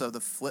also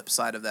the flip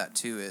side of that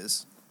too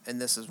is,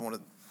 and this is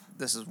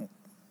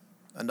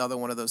another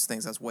one of those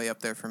things that's way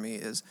up there for me,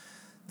 is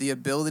the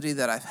ability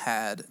that I've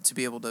had to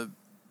be able to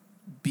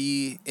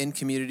be in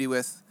community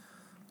with,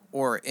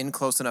 or in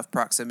close enough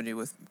proximity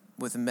with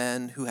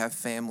men who have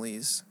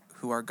families,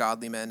 who are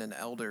godly men and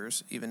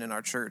elders, even in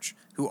our church,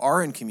 who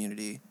are in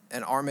community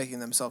and are making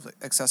themselves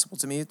accessible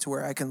to me, to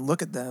where I can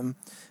look at them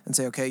and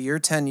say, okay, you're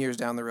 10 years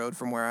down the road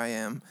from where I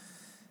am,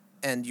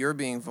 and you're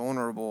being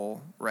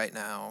vulnerable right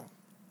now,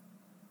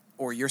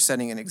 or you're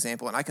setting an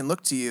example, and I can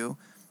look to you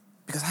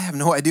because I have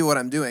no idea what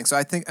I'm doing. So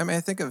I think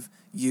of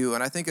you,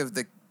 and I think of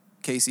the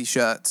Casey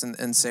Schutz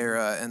and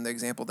Sarah and the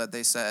example that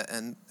they set,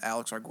 and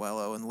Alex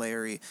Arguello and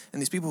Larry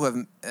and these people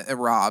who have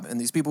Rob and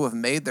these people who have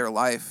made their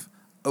life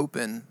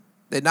open.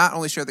 They not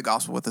only share the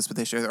gospel with us, but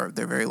they share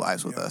their very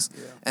lives with us.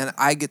 Yeah. And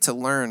I get to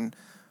learn,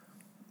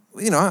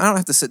 I don't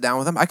have to sit down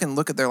with them. I can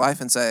look at their life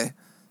and say,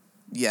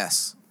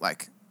 yes,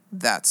 like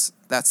that's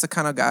the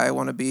kind of guy I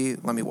want to be.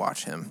 Let me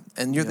watch him.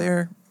 And you're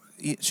there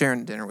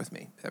sharing dinner with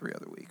me every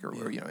other week or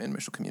in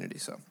Mitchell community.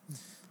 So,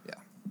 yeah.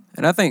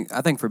 And I think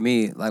for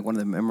me, like one of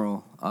the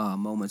memorable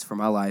moments for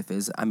my life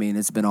is,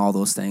 it's been all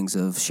those things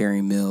of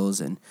sharing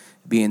meals and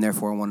being there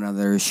for one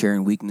another,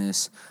 sharing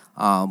weakness.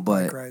 But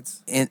bike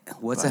rides.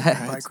 What's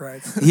that? Bike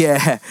rides.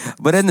 Yeah,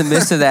 but in the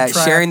midst of that,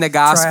 sharing the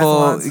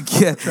gospel,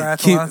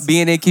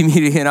 being in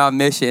community and on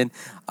mission.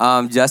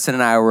 Justin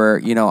and I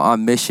were,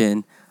 on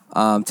mission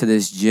to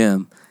this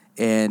gym,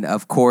 and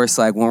of course,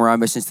 like when we're on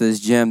missions to this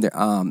gym,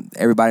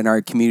 everybody in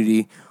our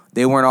community,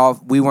 we weren't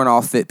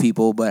all fit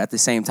people, but at the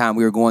same time,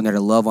 we were going there to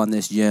love on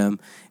this gym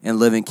and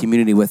live in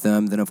community with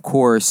them. Then, of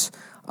course,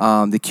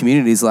 the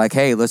community's like,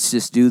 hey, let's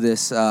just do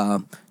this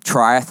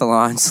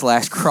triathlon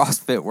 /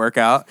 CrossFit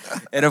workout.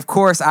 And of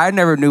course, I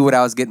never knew what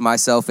I was getting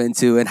myself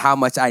into and how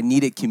much I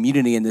needed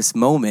community in this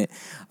moment.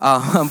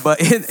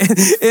 But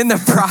in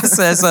the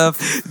process of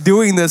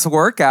doing this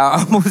workout,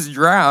 I almost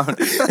drowned.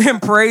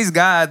 And praise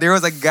God, there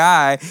was a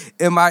guy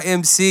in my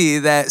MC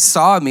that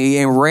saw me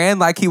and ran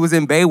like he was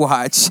in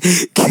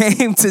Baywatch,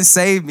 came to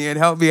save me and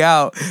help me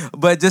out.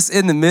 But just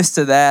in the midst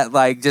of that,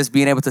 like just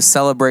being able to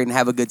celebrate and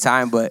have a good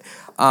time, but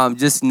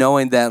just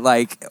knowing that,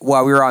 like,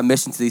 while we were on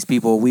mission to these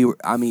people,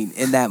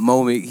 in that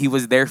moment, he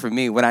was there for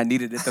me when I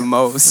needed it the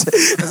most.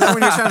 Is that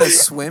when you're trying to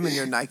swim in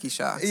your Nike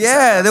Shox?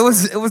 Yeah, it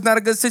was not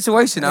a good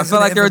situation. I felt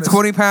like there were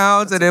 20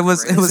 pounds and it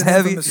was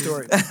heavy. Infamous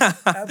story.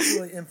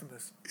 Absolutely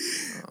infamous.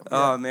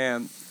 Oh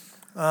man.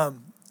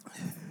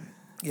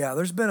 Yeah,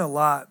 there's been a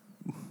lot.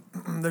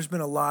 There's been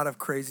a lot of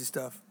crazy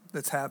stuff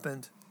that's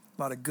happened.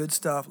 A lot of good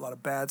stuff, a lot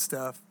of bad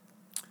stuff.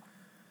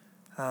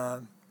 I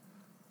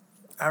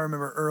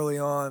remember early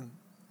on,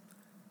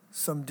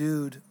 some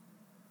dude,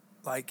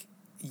 like,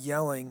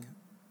 yelling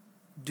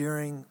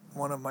during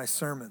one of my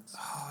sermons.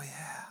 Oh,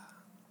 yeah.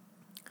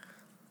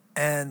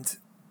 And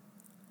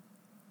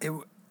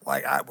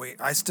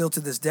I still to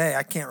this day,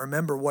 I can't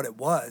remember what it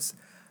was,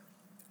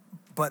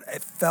 but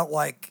it felt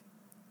like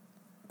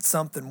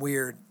something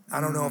weird. I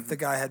don't know if the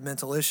guy had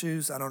mental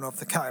issues. I don't know if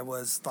the guy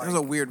was like... There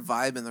was a weird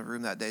vibe in the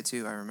room that day,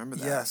 too. I remember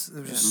that. Yes,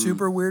 there was a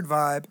super weird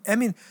vibe.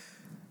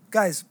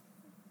 Guys,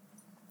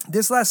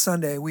 this last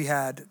Sunday we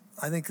had,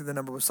 I think the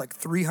number was like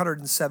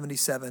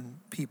 377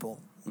 people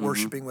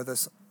worshiping with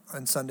us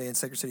on Sunday in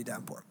Sacred City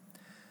Downpour.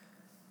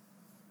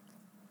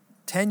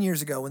 10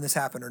 years ago when this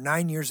happened, or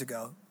 9 years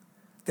ago,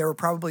 there were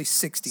probably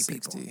 60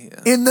 people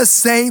in the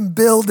same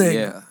building.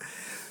 Yeah.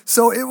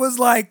 So it was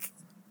like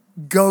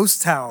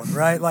ghost town,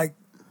 right? Like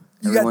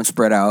everyone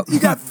spread out. You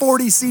got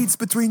 40 seats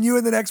between you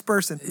and the next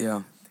person.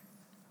 Yeah.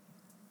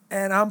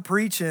 And I'm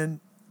preaching,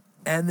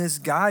 and this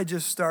guy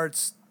just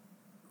starts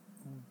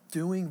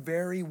doing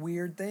very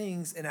weird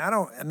things, and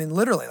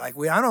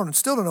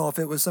still don't know if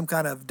it was some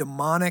kind of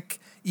demonic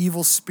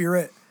evil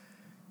spirit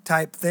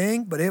type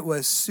thing, but it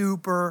was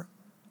super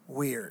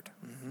weird,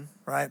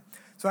 right?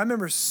 So I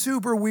remember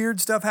super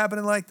weird stuff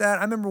happening like that.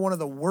 I remember one of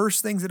the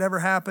worst things that ever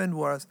happened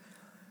was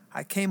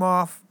I came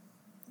off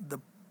the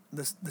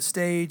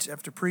stage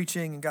after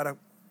preaching and got a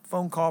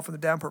phone call from the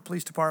Davenport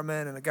Police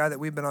Department, and a guy that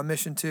we've been on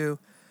mission to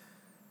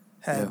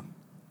had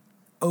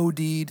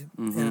OD'd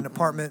in an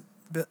apartment.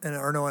 In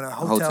a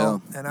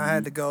hotel. And I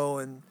had to go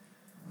and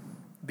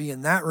be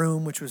in that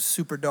room, which was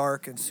super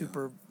dark and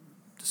super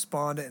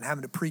despondent, and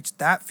having to preach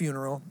that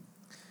funeral.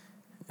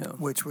 Yeah.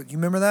 Which you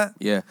remember that?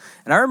 Yeah,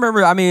 and I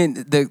remember.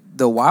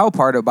 The wild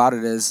part about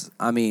it is,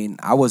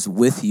 I was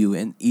with you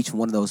in each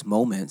one of those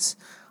moments.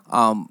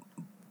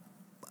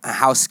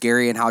 How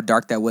scary and how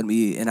dark that would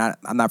be, and I'm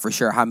not for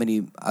sure how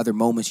many other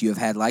moments you have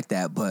had like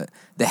that, but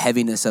the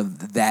heaviness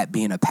of that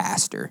being a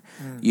pastor,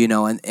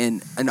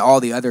 and all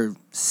the other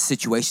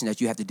situations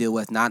that you have to deal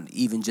with, not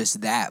even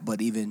just that,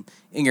 but even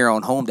in your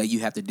own home that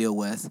you have to deal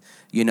with,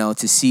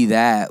 to see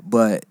that,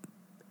 but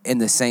in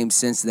the same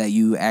sense that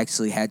you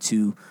actually had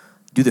to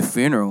do the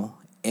funeral,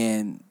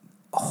 and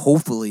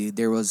hopefully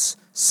there was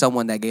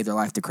someone that gave their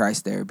life to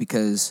Christ there,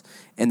 because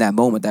in that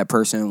moment, that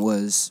person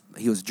was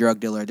a drug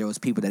dealer. There was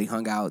people that he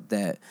hung out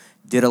that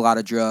did a lot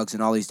of drugs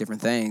and all these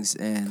different things,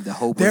 and the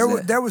hope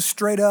there was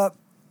straight up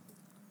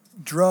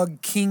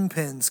drug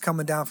kingpins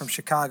coming down from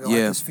Chicago at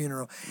this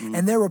funeral,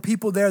 and there were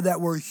people there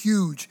that were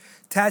huge,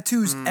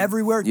 tattoos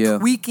everywhere,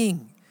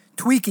 tweaking,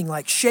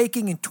 like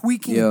shaking and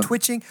tweaking and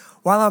twitching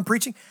while I'm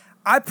preaching.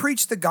 I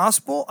preached the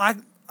gospel.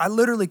 I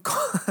literally,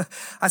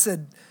 I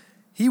said,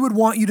 he would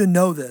want you to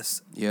know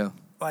this. Yeah.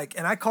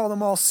 And I call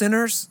them all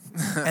sinners,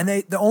 and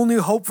the only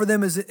hope for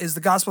them is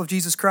the gospel of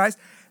Jesus Christ.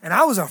 And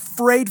I was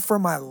afraid for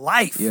my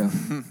life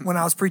when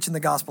I was preaching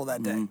the gospel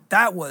that day.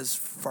 That was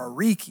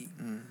freaky.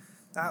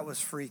 That was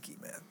freaky,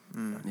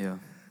 man. Yeah.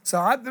 So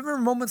I remember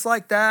moments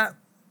like that.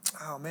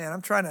 oh man,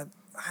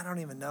 I don't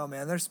even know,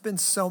 man. There's been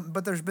so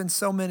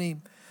many.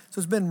 So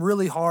it's been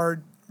really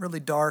hard, really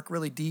dark,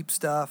 really deep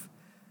stuff,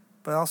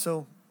 but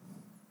also,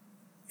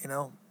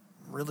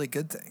 really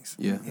good things.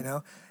 Yeah.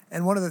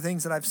 And one of the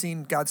things that I've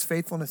seen God's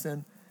faithfulness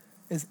in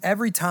is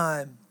every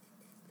time.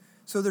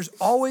 So there's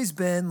always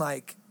been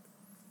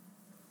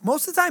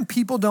most of the time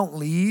people don't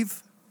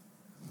leave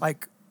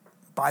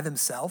by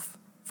themselves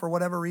for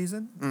whatever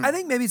reason. I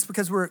think maybe it's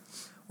because we're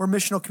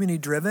missional community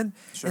driven.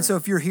 Sure. And so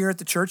if you're here at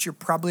the church, you're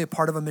probably a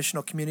part of a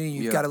missional community.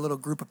 You've Yeah. got a little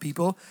group of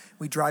people.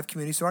 We drive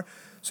community so hard.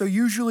 So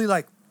usually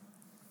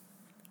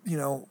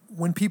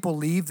when people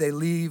leave, they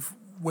leave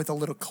with a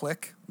little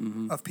clique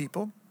of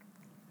people.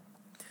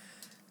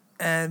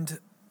 And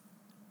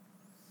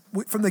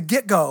from the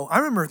get-go, I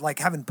remember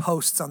having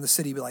posts on the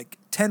city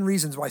 10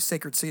 reasons why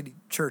Sacred City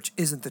Church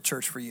isn't the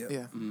church for you.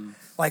 Yeah. In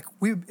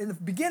the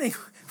beginning,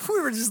 we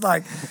were just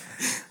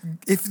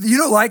if you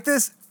don't like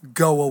this,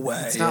 go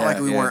away. It's not Yeah, like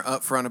we yeah. weren't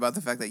upfront about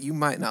the fact that you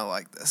might not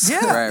like this.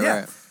 Yeah, Right, yeah.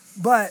 right.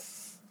 But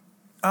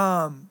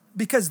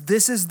because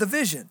this is the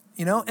vision,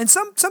 and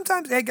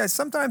sometimes, hey guys,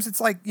 sometimes it's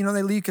they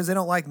leave because they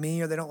don't like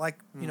me or they don't like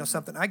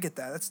something. I get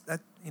that.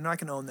 I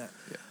can own that.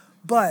 Yeah.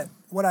 But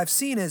what I've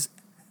seen is,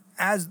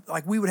 as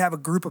we would have a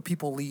group of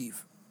people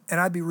leave, and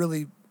I'd be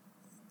really,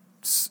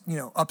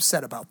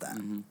 upset about that.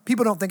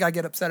 People don't think I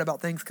get upset about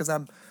things because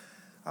I'm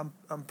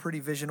pretty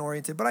vision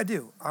oriented, but I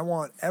do. I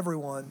want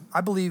everyone.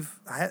 I believe.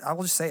 I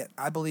will just say it.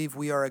 I believe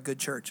we are a good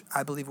church.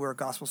 I believe we're a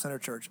gospel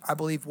centered church. I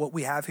believe what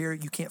we have here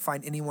you can't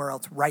find anywhere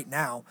else right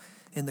now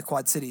in the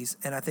Quad Cities,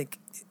 and I think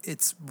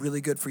it's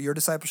really good for your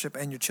discipleship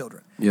and your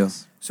children.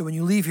 Yes. So when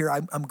you leave here,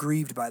 I'm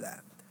grieved by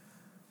that.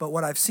 But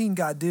what I've seen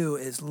God do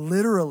is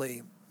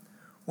literally,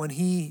 when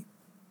He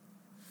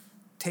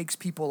takes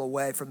people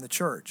away from the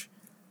church,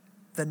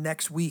 the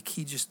next week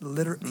He just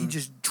he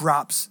just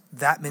drops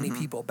that many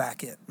people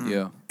back in.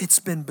 Yeah. It's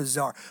been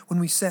bizarre. When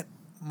we sent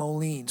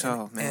Moline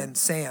man. and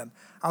Sam,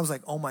 I was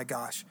like, oh my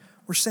gosh,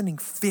 we're sending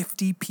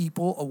 50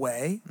 people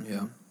away.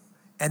 Yeah.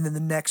 And then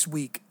the next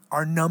week,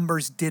 our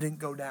numbers didn't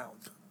go down.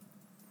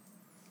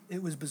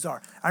 It was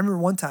bizarre. I remember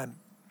one time,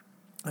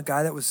 a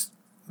guy that was,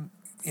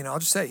 I'll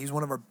just say, he's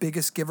one of our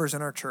biggest givers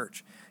in our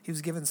church. He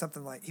was given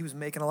something he was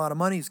making a lot of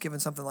money. He was given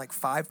something like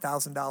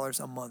 $5,000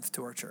 a month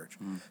to our church.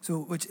 So,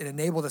 which it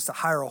enabled us to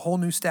hire a whole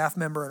new staff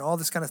member and all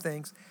this kind of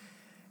things.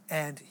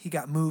 And he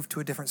got moved to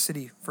a different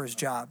city for his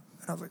job.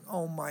 And I was like,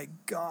 oh my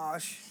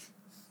gosh,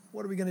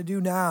 what are we going to do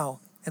now?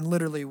 And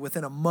literally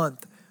within a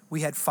month,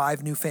 we had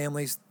 5 new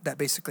families that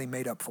basically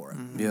made up for it.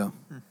 Yeah.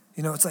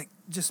 It's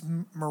just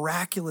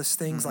miraculous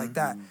things like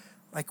that.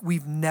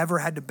 We've never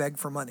had to beg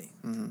for money.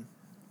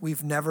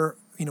 We've never,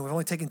 we've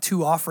only taken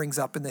 2 offerings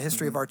up in the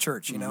history of our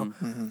church, Dude,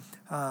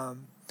 I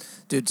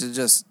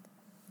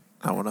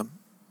don't want to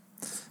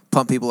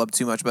pump people up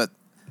too much, but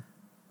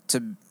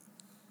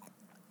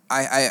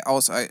I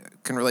also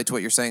can relate to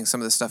what you're saying.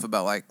 Some of the stuff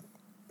about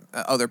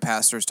other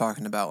pastors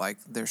talking about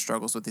their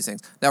struggles with these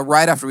things. Now,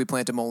 right after we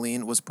planted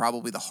Moline was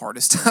probably the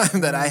hardest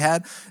time that I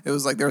had. It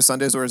was there were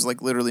Sundays where it was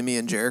literally me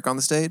and Jarek on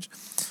the stage.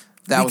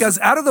 Because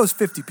out of those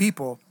 50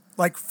 people,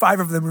 5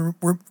 of them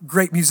were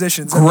great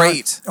musicians.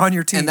 Great. On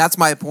your team. And that's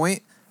my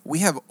point. We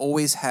have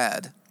always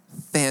had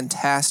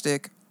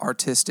fantastic,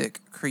 artistic,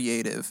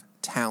 creative,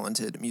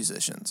 talented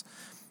musicians.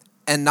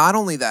 And not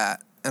only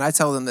that, and I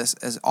tell them this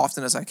as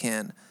often as I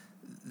can,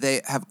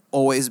 they have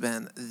always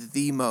been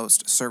the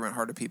most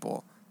servant-hearted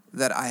people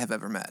that I have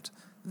ever met.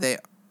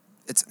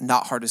 It's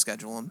not hard to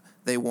schedule them.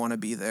 They want to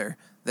be there.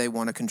 They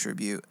want to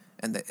contribute,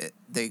 and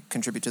they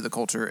contribute to the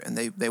culture, and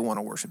they want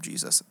to worship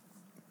Jesus.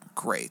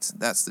 Great.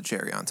 That's the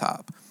cherry on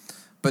top.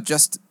 But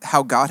just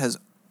how God has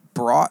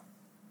brought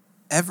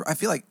I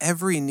feel like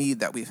every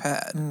need that we've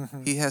had,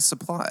 He has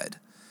supplied.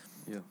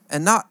 Yeah.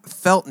 And not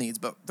felt needs,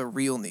 but the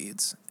real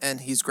needs. And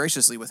He's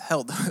graciously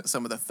withheld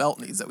some of the felt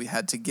needs that we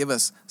had to give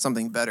us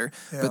something better.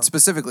 Yeah. But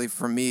specifically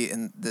for me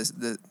and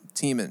the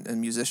team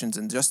and musicians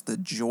and just the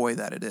joy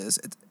that it is,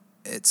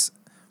 it's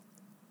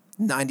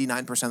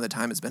 99% of the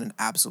time it's been an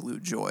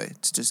absolute joy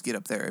to just get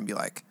up there and be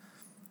like,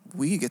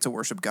 we get to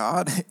worship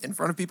God in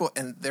front of people,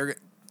 and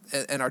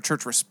our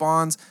church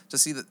responds to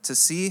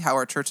see how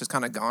our church has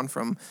kind of gone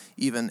from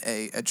even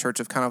a church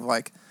of kind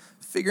of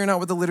figuring out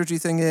what the liturgy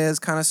thing is,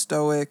 kind of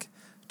stoic,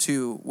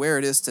 to where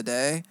it is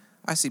today.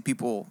 I see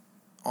people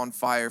on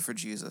fire for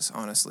Jesus,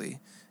 honestly,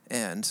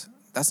 and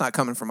that's not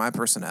coming from my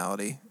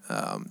personality.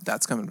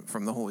 That's coming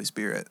from the Holy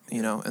Spirit,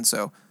 and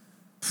so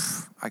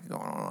I could go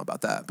on and on about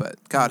that, but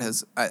God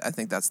has, I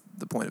think that's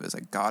the point of it, is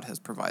God has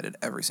provided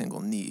every single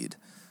need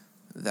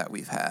that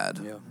we've had.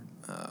 Yeah.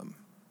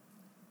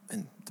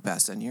 In the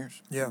past 10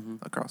 years. Yeah.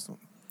 Across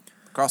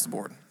the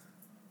board.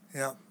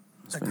 Yeah.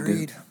 It's been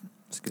Agreed. good.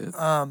 It's good.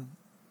 And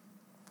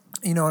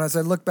as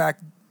I look back,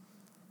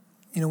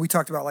 we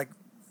talked about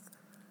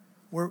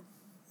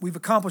we've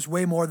accomplished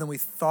way more than we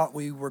thought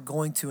we were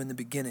going to in the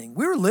beginning.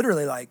 We were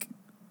literally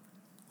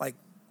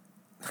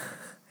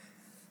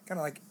kind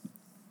of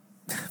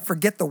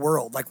forget the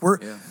world.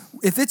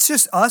 If it's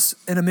just us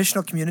in a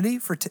missional community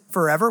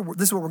forever,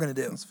 this is what we're going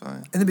to do. That's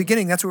fine. In the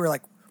beginning, that's what we were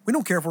like, We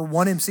don't care if we're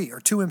one MC or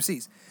two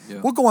MCs.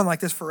 Yeah. We'll go on like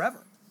this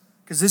forever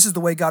because this is the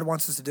way God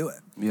wants us to do it.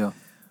 Yeah.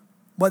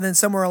 But then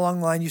somewhere along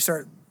the line, you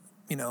start,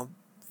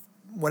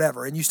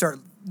 whatever, and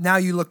now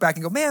you look back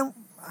and go, man,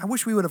 I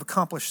wish we would have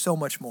accomplished so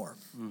much more.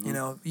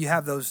 Mm-hmm. You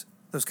have those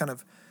kind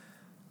of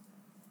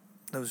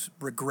those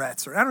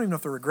regrets, or I don't even know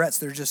if they're regrets.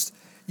 They're just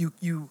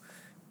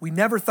we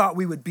never thought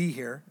we would be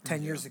here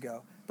 10 years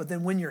ago. But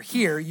then when you're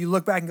here, you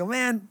look back and go,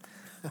 man,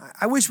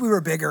 I wish we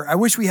were bigger. I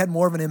wish we had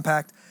more of an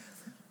impact.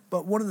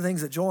 But one of the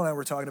things that Joel and I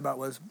were talking about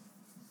was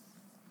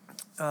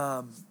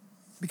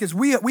because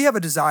we have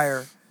a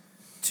desire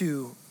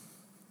to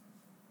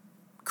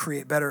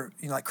create better,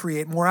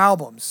 create more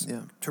albums,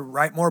 to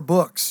write more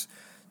books,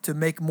 to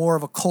make more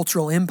of a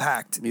cultural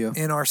impact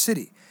in our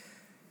city.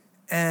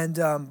 And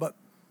but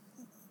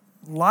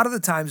a lot of the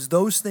times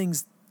those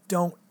things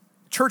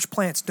church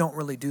plants don't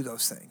really do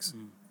those things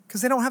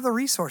because they don't have the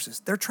resources.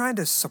 They're trying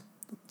to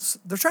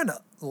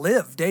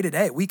live day to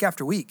day, week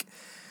after week.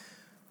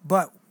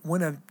 But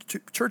when a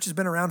church has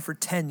been around for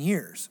 10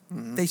 years,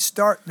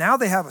 now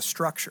they have a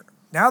structure.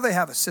 Now they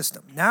have a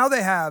system. Now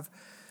they have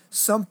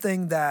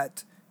something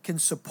that can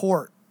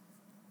support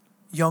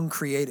young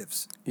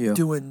creatives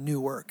doing new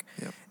work.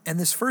 Yep. And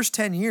this first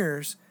 10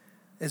 years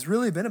has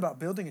really been about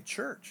building a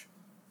church.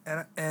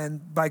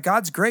 And by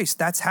God's grace,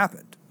 that's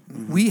happened.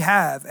 Mm-hmm. We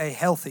have a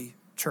healthy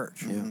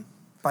church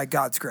by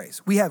God's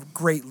grace. We have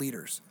great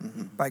leaders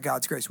by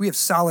God's grace. We have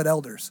solid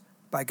elders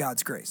by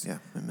God's grace. Yeah,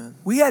 amen.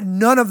 We had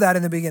none of that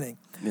in the beginning.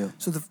 Yeah.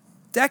 So the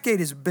decade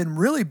has been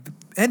really,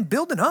 and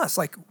building us,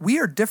 like we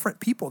are different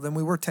people than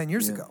we were 10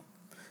 years ago.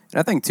 And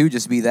I think, too,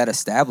 just be that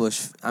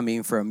established,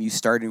 from you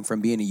starting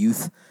from being a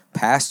youth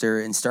pastor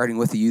and starting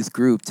with a youth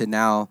group to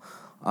now,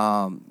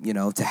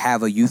 to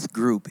have a youth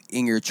group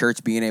in your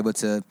church, being able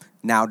to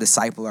now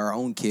disciple our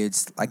own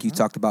kids, like you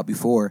talked about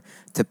before,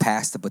 to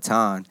pass the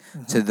baton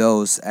to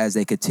those as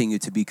they continue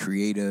to be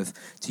creative,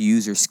 to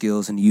use their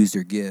skills and use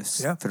their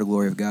gifts for the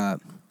glory of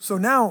God. So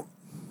now,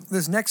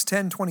 this next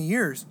 10, 20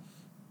 years,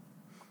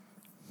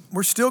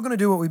 we're still going to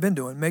do what we've been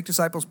doing, make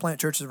disciples, plant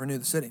churches, renew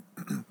the city.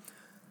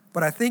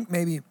 But I think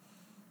maybe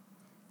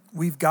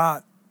we've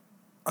got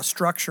a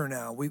structure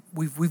now.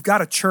 We've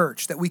got a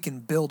church that we can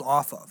build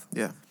off of.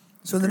 Yeah.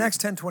 So in the next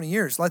 10, 20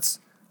 years,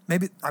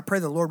 I pray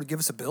the Lord would give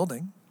us a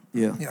building,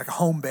 like a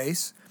home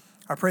base.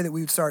 I pray that we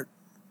would start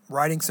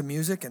writing some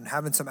music and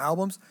having some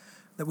albums,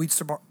 that we'd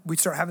start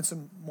having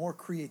some more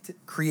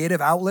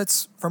creative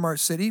outlets from our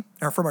city,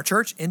 or from our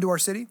church into our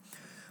city,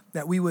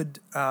 that we would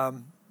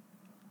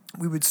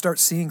start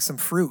seeing some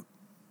fruit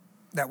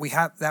that we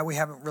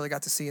haven't really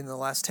got to see in the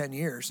last 10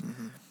 years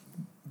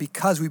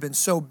because we've been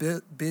so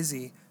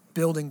busy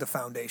building the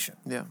foundation.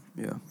 Yeah.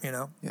 Yeah.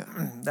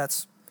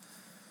 That's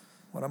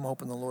what I'm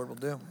hoping the Lord will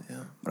do.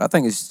 Yeah. But I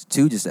think it's,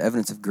 too, just the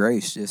evidence of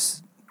grace,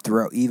 just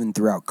throughout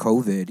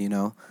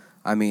COVID,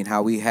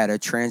 how we had a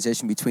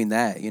transition between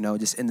that,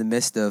 just in the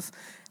midst of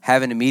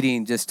having a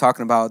meeting, just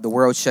talking about the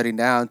world shutting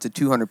down to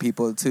 200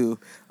 people to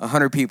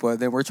 100 people, and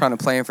then we're trying to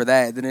plan for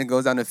that. Then it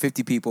goes down to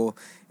 50 people,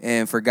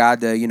 and for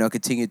God to,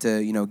 continue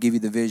to, give you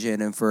the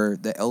vision, and for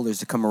the elders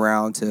to come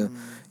around to,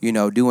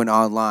 doing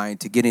online,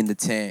 to getting the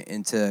tent,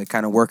 and to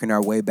kind of working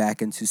our way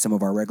back into some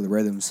of our regular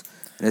rhythms.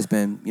 And it's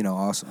been,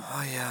 awesome.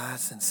 Oh, yeah,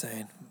 that's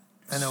insane.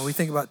 I know, we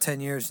think about 10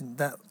 years, and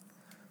that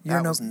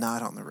was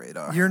not on the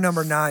radar. Year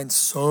number 9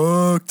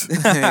 sucked.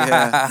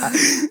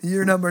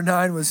 Year number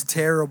 9 was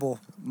terrible.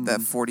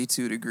 That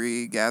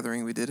 42-degree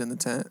gathering we did in the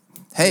tent.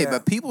 Hey,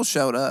 but people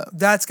showed up.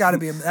 That's got to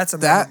be that's a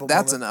memorable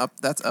moment.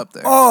 That's up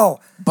there. Oh,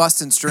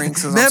 busting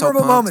strings.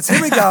 Memorable moments.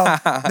 Here we go.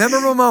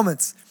 Memorable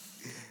moments.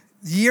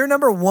 Year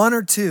number 1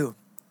 or 2,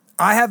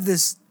 I have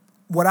this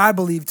what I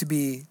believe to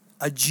be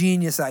a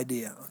genius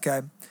idea.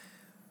 Okay,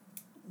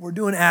 we're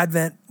doing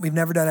Advent. We've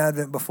never done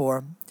Advent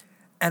before.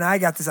 And I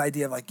got this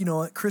idea of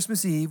what,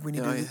 Christmas Eve, we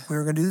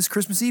were going to do this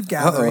Christmas Eve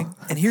gathering.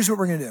 And here's what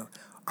we're going to do.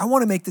 I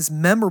want to make this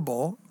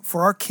memorable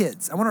for our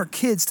kids. I want our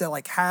kids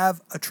to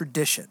have a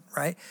tradition,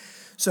 right?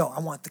 So I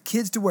want the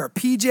kids to wear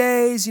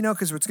PJs,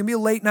 because it's going to be a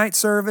late night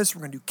service. We're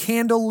going to do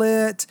candle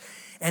lit.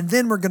 And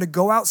then we're going to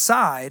go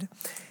outside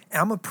and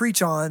I'm going to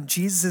preach on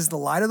Jesus is the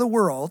light of the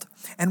world.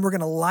 And we're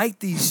going to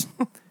light these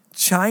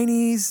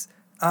Chinese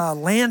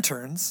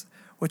lanterns,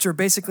 which are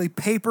basically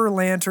paper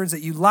lanterns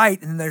that you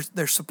light, and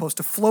they're supposed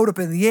to float up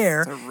in the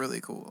air. They're really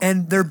cool.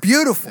 And they're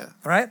beautiful,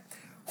 right?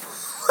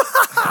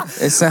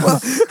 It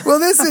sounds well,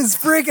 this is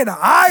freaking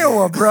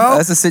Iowa, bro.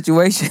 That's a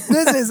situation.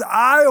 This is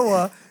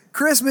Iowa.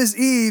 Christmas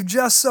Eve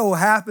just so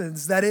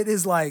happens that it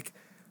is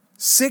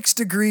 6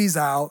 degrees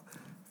out,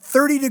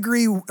 30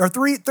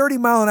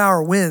 mile an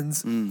hour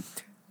winds.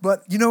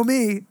 But you know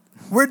me,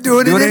 we're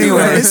doing it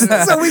anyways.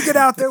 So we get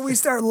out there, we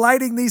start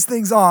lighting these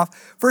things off.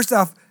 First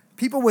off,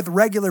 people with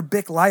regular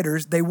Bic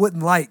lighters, they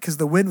wouldn't light because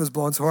the wind was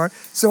blowing so hard.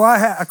 So I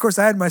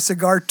had my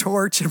cigar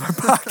torch in my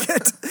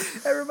pocket.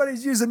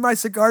 Everybody's using my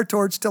cigar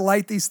torch to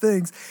light these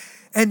things.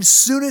 And as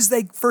soon as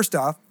they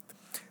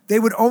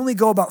would only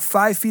go about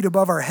 5 feet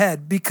above our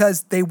head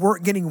because they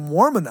weren't getting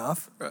warm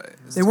enough. Right.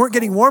 They weren't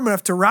getting warm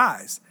enough to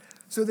rise.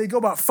 So they go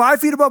about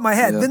 5 feet above my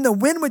head. Yeah. Then the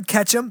wind would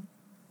catch them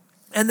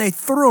and they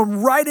threw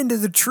them right into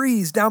the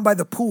trees down by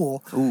the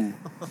pool. Ooh.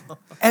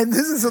 And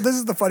this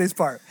is the funniest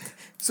part.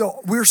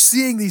 So we're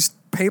seeing these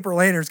paper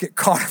lanterns get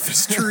caught in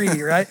this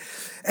tree, right?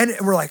 And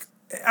we're like,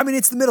 I mean,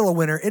 it's the middle of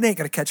winter. It ain't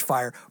going to catch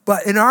fire.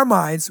 But in our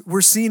minds,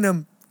 we're seeing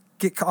them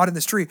get caught in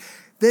this tree.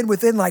 Then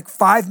within like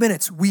 5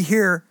 minutes, we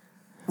hear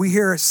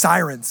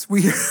sirens.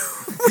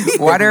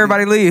 Why'd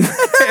everybody leave?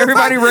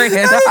 Everybody ran.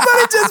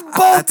 Everybody just bolted.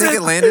 I think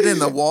it landed in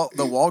the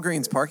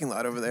Walgreens parking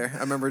lot over there. I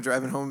remember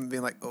driving home and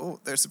being like, "Oh,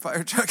 there's a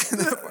fire truck in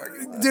the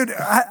parking lot." Dude,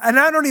 I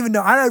don't even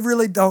know. I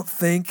really don't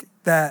think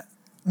that.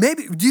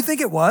 Maybe. Do you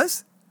think it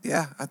was?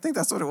 Yeah, I think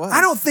that's what it was.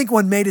 I don't think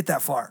one made it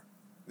that far.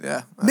 Yeah,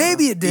 I don't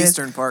Maybe know. it did.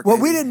 Eastern Park. Well,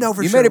 maybe. we didn't know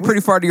for You sure. made it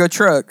pretty far to your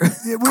truck.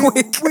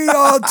 We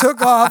all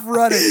took off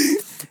running.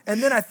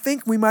 And then I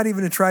think we might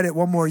even have tried it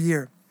one more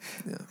year.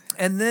 Yeah.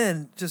 And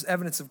then, just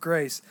evidence of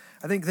grace,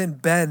 I think then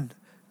Ben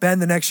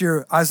the next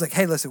year, I was like,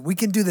 hey, listen, we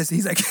can do this.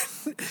 He's like,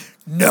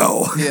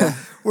 no, Yeah.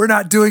 we're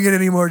not doing it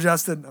anymore,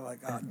 Justin. I'm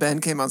like, God.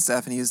 Ben came on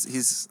staff and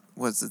he's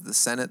what's it, the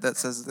Senate that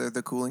says they're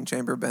the cooling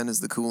chamber. Ben is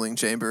the cooling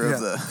chamber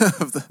Yeah.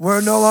 of the.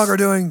 We're no longer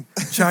doing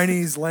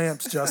Chinese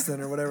lamps, Justin,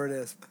 or whatever it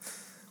is.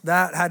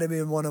 That had to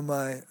be one of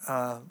my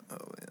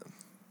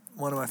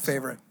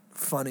favorite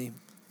funny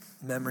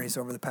memories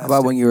over the past. How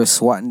about when you were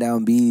swatting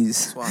down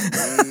bees? Swat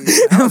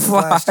bees. That was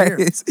last year.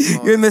 Flies.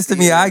 You're Mr.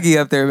 Miyagi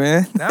up there,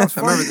 man. That was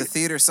I fun. remember the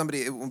theater.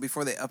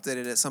 Before they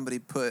updated it, somebody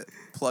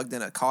plugged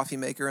in a coffee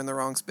maker in the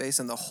wrong space,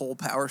 and the whole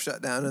power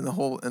shut down in the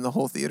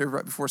whole theater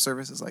right before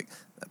service. Is like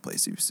that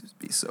place used to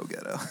be so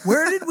ghetto.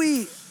 Where did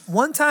we?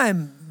 One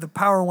time the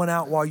power went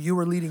out while you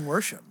were leading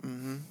worship.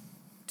 Mm-hmm.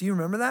 Do you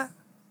remember that?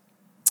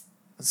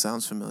 It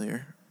sounds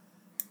familiar.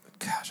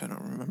 Gosh, I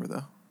don't remember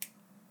though.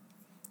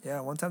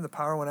 Yeah, one time the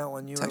power went out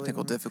when you Technical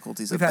were leading.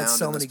 difficulties. We've had abound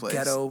so in many this place.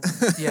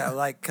 ghetto,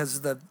 like because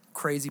of the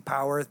crazy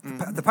power.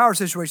 The power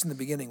situation in the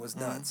beginning was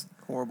nuts.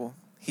 Horrible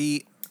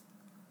heat.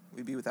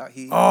 We'd be without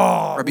heat.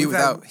 Oh, or be we've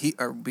had- without heat,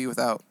 or be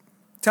without.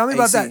 Tell me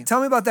about AC. that.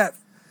 Tell me about that.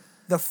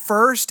 The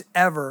first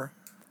ever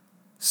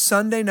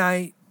Sunday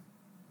night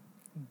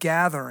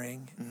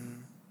gathering.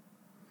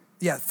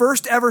 Yeah,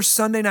 first ever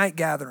Sunday night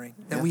gathering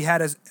that Yeah. we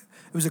had it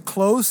was a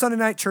closed Sunday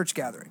night church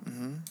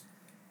gathering,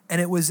 and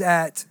it was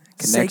at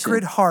Connection.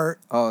 Sacred Heart.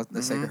 Oh,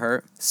 the Sacred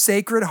Heart.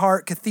 Sacred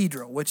Heart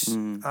Cathedral, which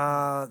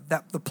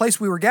that the place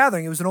we were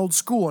gathering, it was an old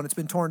school and it's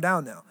been torn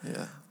down now.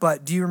 Yeah.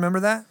 But do you remember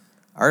that?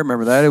 I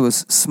remember that. It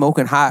was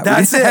smoking hot.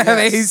 That's We didn't it.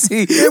 have Yes.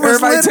 AC. It was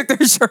Everybody lit- took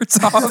their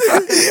shirts off.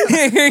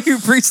 You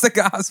preached the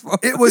gospel.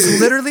 It was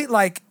literally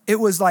like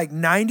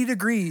 90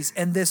 degrees,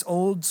 and this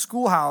old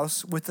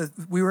schoolhouse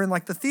we were in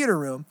like the theater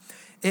room.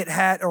 It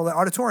had, or the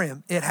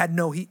auditorium. It had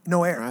no heat,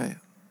 no air, Right.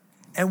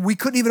 and we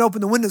couldn't even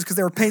open the windows because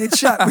they were painted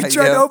shut. We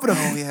tried Yeah. to open them.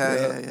 Oh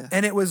yeah.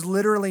 And it was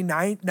literally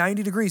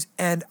 90 degrees,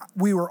 and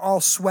we were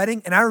all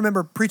sweating. And I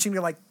remember preaching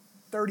to like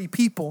 30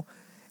 people,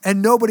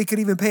 and nobody could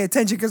even pay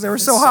attention because they were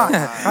so hot.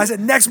 I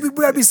said, next week we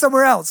got to be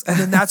somewhere else. And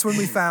then that's when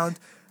we found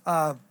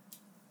the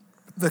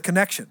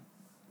Connection.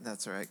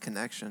 That's right.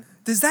 Connection.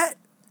 Is that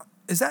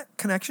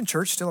Connection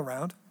Church still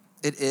around?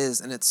 It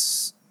is, and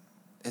it's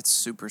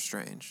super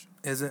strange.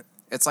 Is it?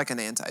 It's like an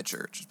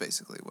anti-church, is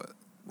basically what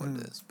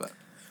it is. But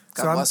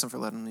God So I'm- bless them for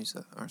letting them use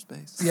our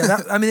space. Yeah,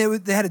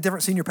 they had a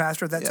different senior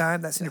pastor at that Yeah,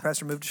 time. That senior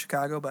pastor moved to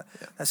Chicago, but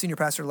that senior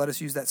pastor let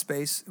us use that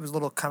space. It was a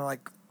little kind of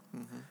like,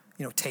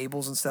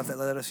 tables and stuff that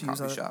let us use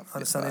Coffee on shop, a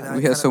yeah. Sunday night.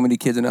 We had so many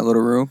kids in that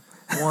little room.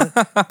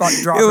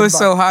 It was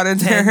so hot in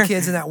 10 there.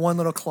 kids in that one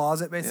little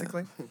closet,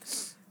 basically.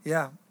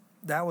 Yeah,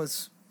 that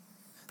was.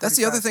 That's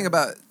pretty the other thing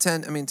about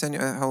 10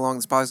 years, how long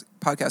this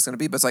podcast is going to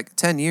be, but it's like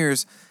 10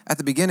 years. At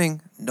the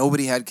beginning,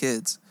 nobody had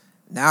kids.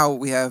 Now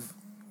we have,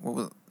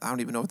 I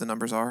don't even know what the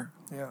numbers are.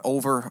 Yeah.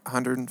 Over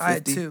 150.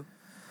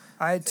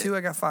 I had two.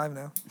 I got 5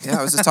 now. Yeah,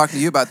 I was just talking to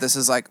you about this.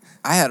 Is like,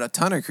 I had a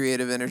ton of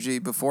creative energy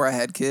before I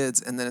had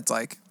kids, and then it's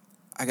like,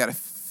 I got to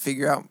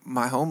figure out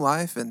my home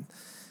life, and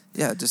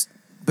yeah, just,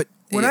 but.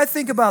 When I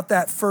think about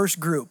that first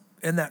group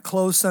in that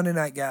closed Sunday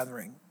night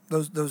gathering,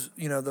 those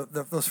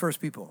those first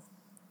people,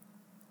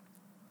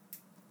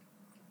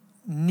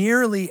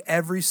 nearly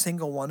every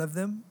single one of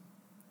them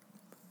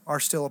are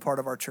still a part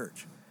of our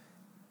church.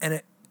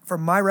 And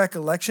from my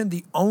recollection,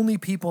 the only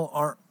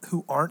people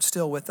who aren't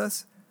still with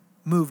us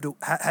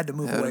had to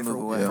move away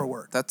for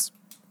work. That's,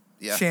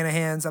 yeah.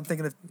 Shanahan's. I'm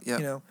thinking of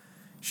Yep.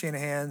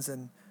 Shanahan's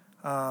and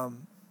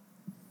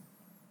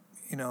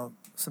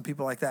some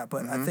people like that.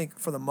 But I think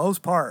for the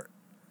most part,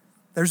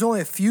 there's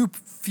only a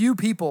few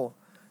people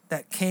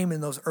that came in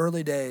those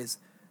early days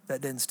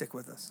that didn't stick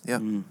with us. Yeah.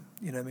 You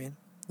know what I mean?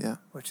 Yeah.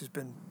 Which has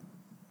been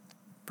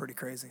pretty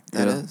crazy.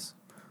 That Yeah. is.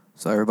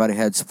 So everybody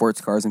had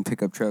sports cars and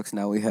pickup trucks.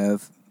 Now we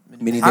have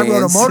minivans. I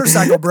rode a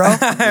motorcycle, bro.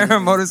 A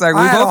motorcycle.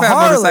 I We had both a have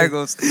Harley.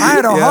 motorcycles. I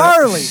had a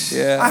Harley.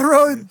 Yeah. I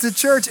rode to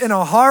church in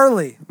a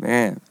Harley.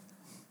 Man.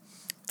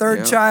 Third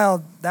Yeah.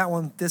 child, that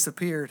one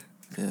disappeared.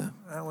 Yeah.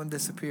 That one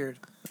disappeared.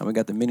 And we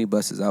got the mini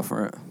buses out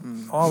front.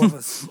 All of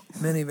us,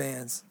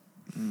 minivans.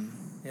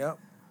 Yep.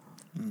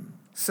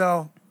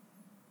 So,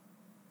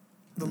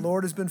 the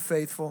Lord has been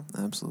faithful.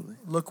 Absolutely.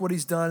 Look what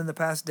He's done in the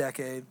past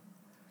decade.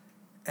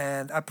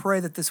 And I pray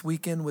that this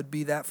weekend would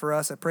be that for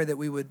us. I pray that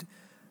we would,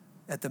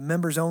 at the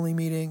members-only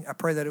meeting, I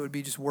pray that it would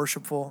be just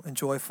worshipful and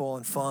joyful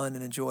and fun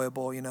and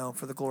enjoyable,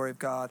 for the glory of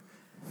God.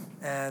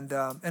 And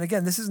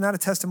again, this is not a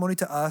testimony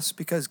to us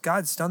because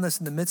God's done this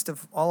in the midst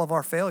of all of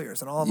our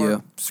failures and all of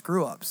our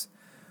screw-ups.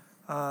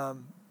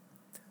 And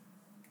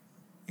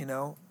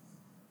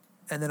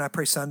then I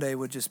pray Sunday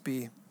would just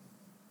be,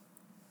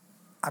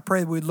 I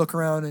pray we'd look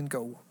around and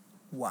go,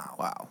 wow.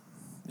 Wow.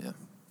 Yeah.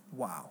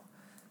 Wow.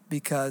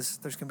 Because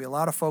there's going to be a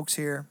lot of folks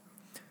here.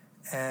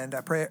 And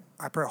I pray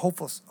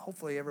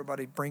hopefully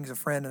everybody brings a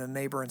friend and a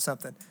neighbor and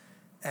something.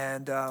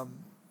 And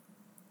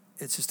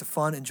it's just a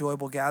fun,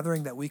 enjoyable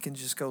gathering that we can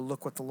just go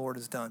look what the Lord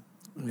has done.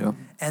 Yeah.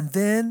 And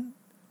then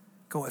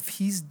go, if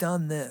he's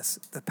done this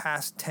the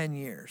past 10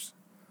 years,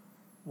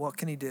 what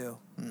can he do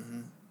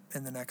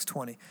in the next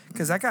 20?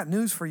 Because I got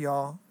news for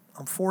y'all.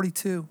 I'm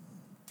 42.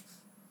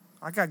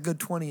 I got good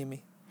 20 in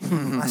me.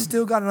 I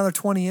still got another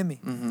 20 in me.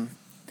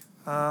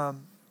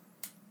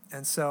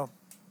 And so,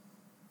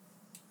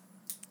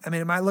 I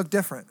mean, it might look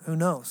different. Who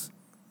knows?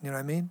 You know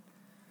what I mean?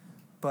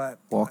 But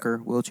Walker,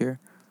 wheelchair.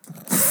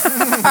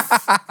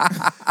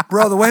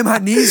 Bro, the way my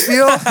knees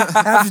feel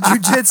after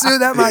jiu-jitsu,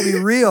 that might be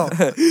real.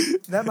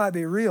 That might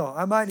be real.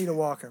 I might need a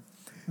walker.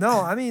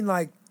 No, I mean,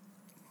 like,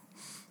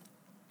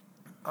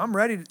 I'm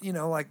ready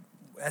to,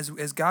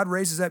 as God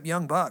raises up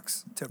young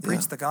bucks to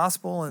preach the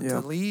gospel and to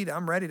lead,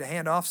 I'm ready to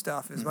hand off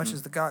stuff as much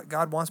as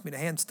God wants me to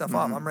hand stuff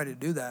off. I'm ready to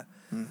do that.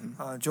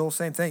 Joel,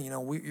 same thing.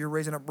 You're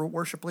raising up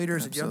worship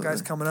leaders and young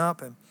guys coming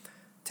up and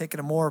taking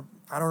a more,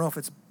 I don't know if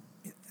it's,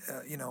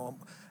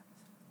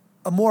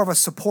 a more of a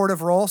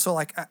supportive role. So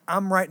like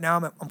I'm right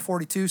now, I'm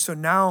 42. So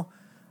now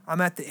I'm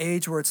at the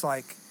age where it's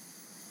like,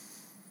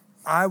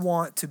 I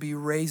want to be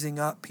raising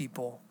up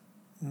people,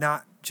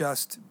 not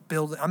just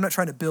build. I'm not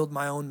trying to build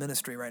my own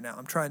ministry right now.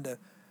 I'm trying to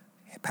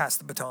pass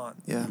the baton.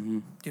 Yeah.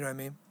 Do you know what I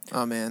mean?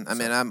 Oh man. I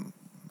mean, I'm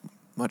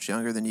much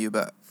younger than you,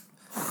 but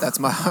that's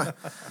my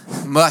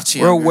much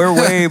younger. We're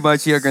way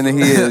much younger than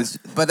he is.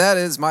 But that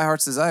is my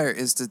heart's desire,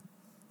 is to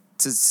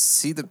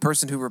see the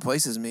person who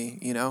replaces me,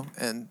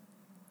 and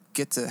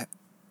get to,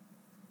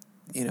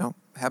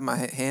 have my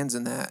hands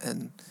in that.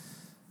 And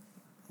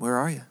where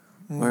are you?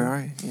 Where are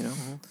you?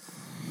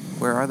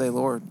 Where are they,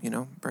 Lord?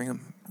 Bring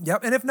them.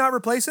 Yep. And if not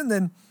replacing,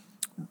 then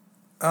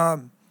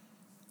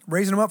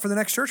raising them up for the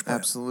next church plant.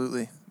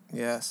 Absolutely.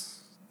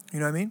 Yes. You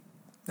know what I mean?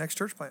 Next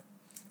church plant.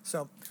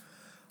 So,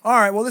 all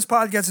right. Well, this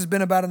podcast has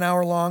been about an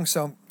hour long,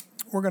 so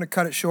we're going to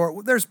cut it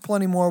short. There's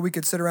plenty more we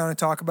could sit around and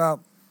talk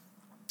about.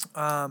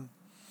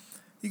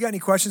 You got any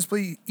questions,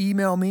 please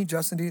email me,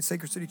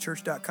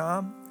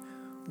 JustinD@sacredcitychurch.com.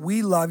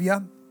 We love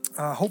you.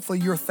 Hopefully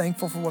you're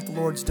thankful for what the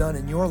Lord's done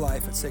in your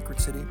life at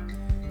Sacred City.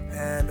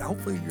 And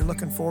hopefully you're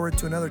looking forward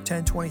to another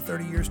 10, 20,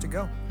 30 years to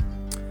go.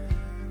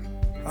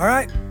 All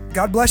right.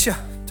 God bless you.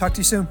 Talk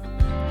to you soon.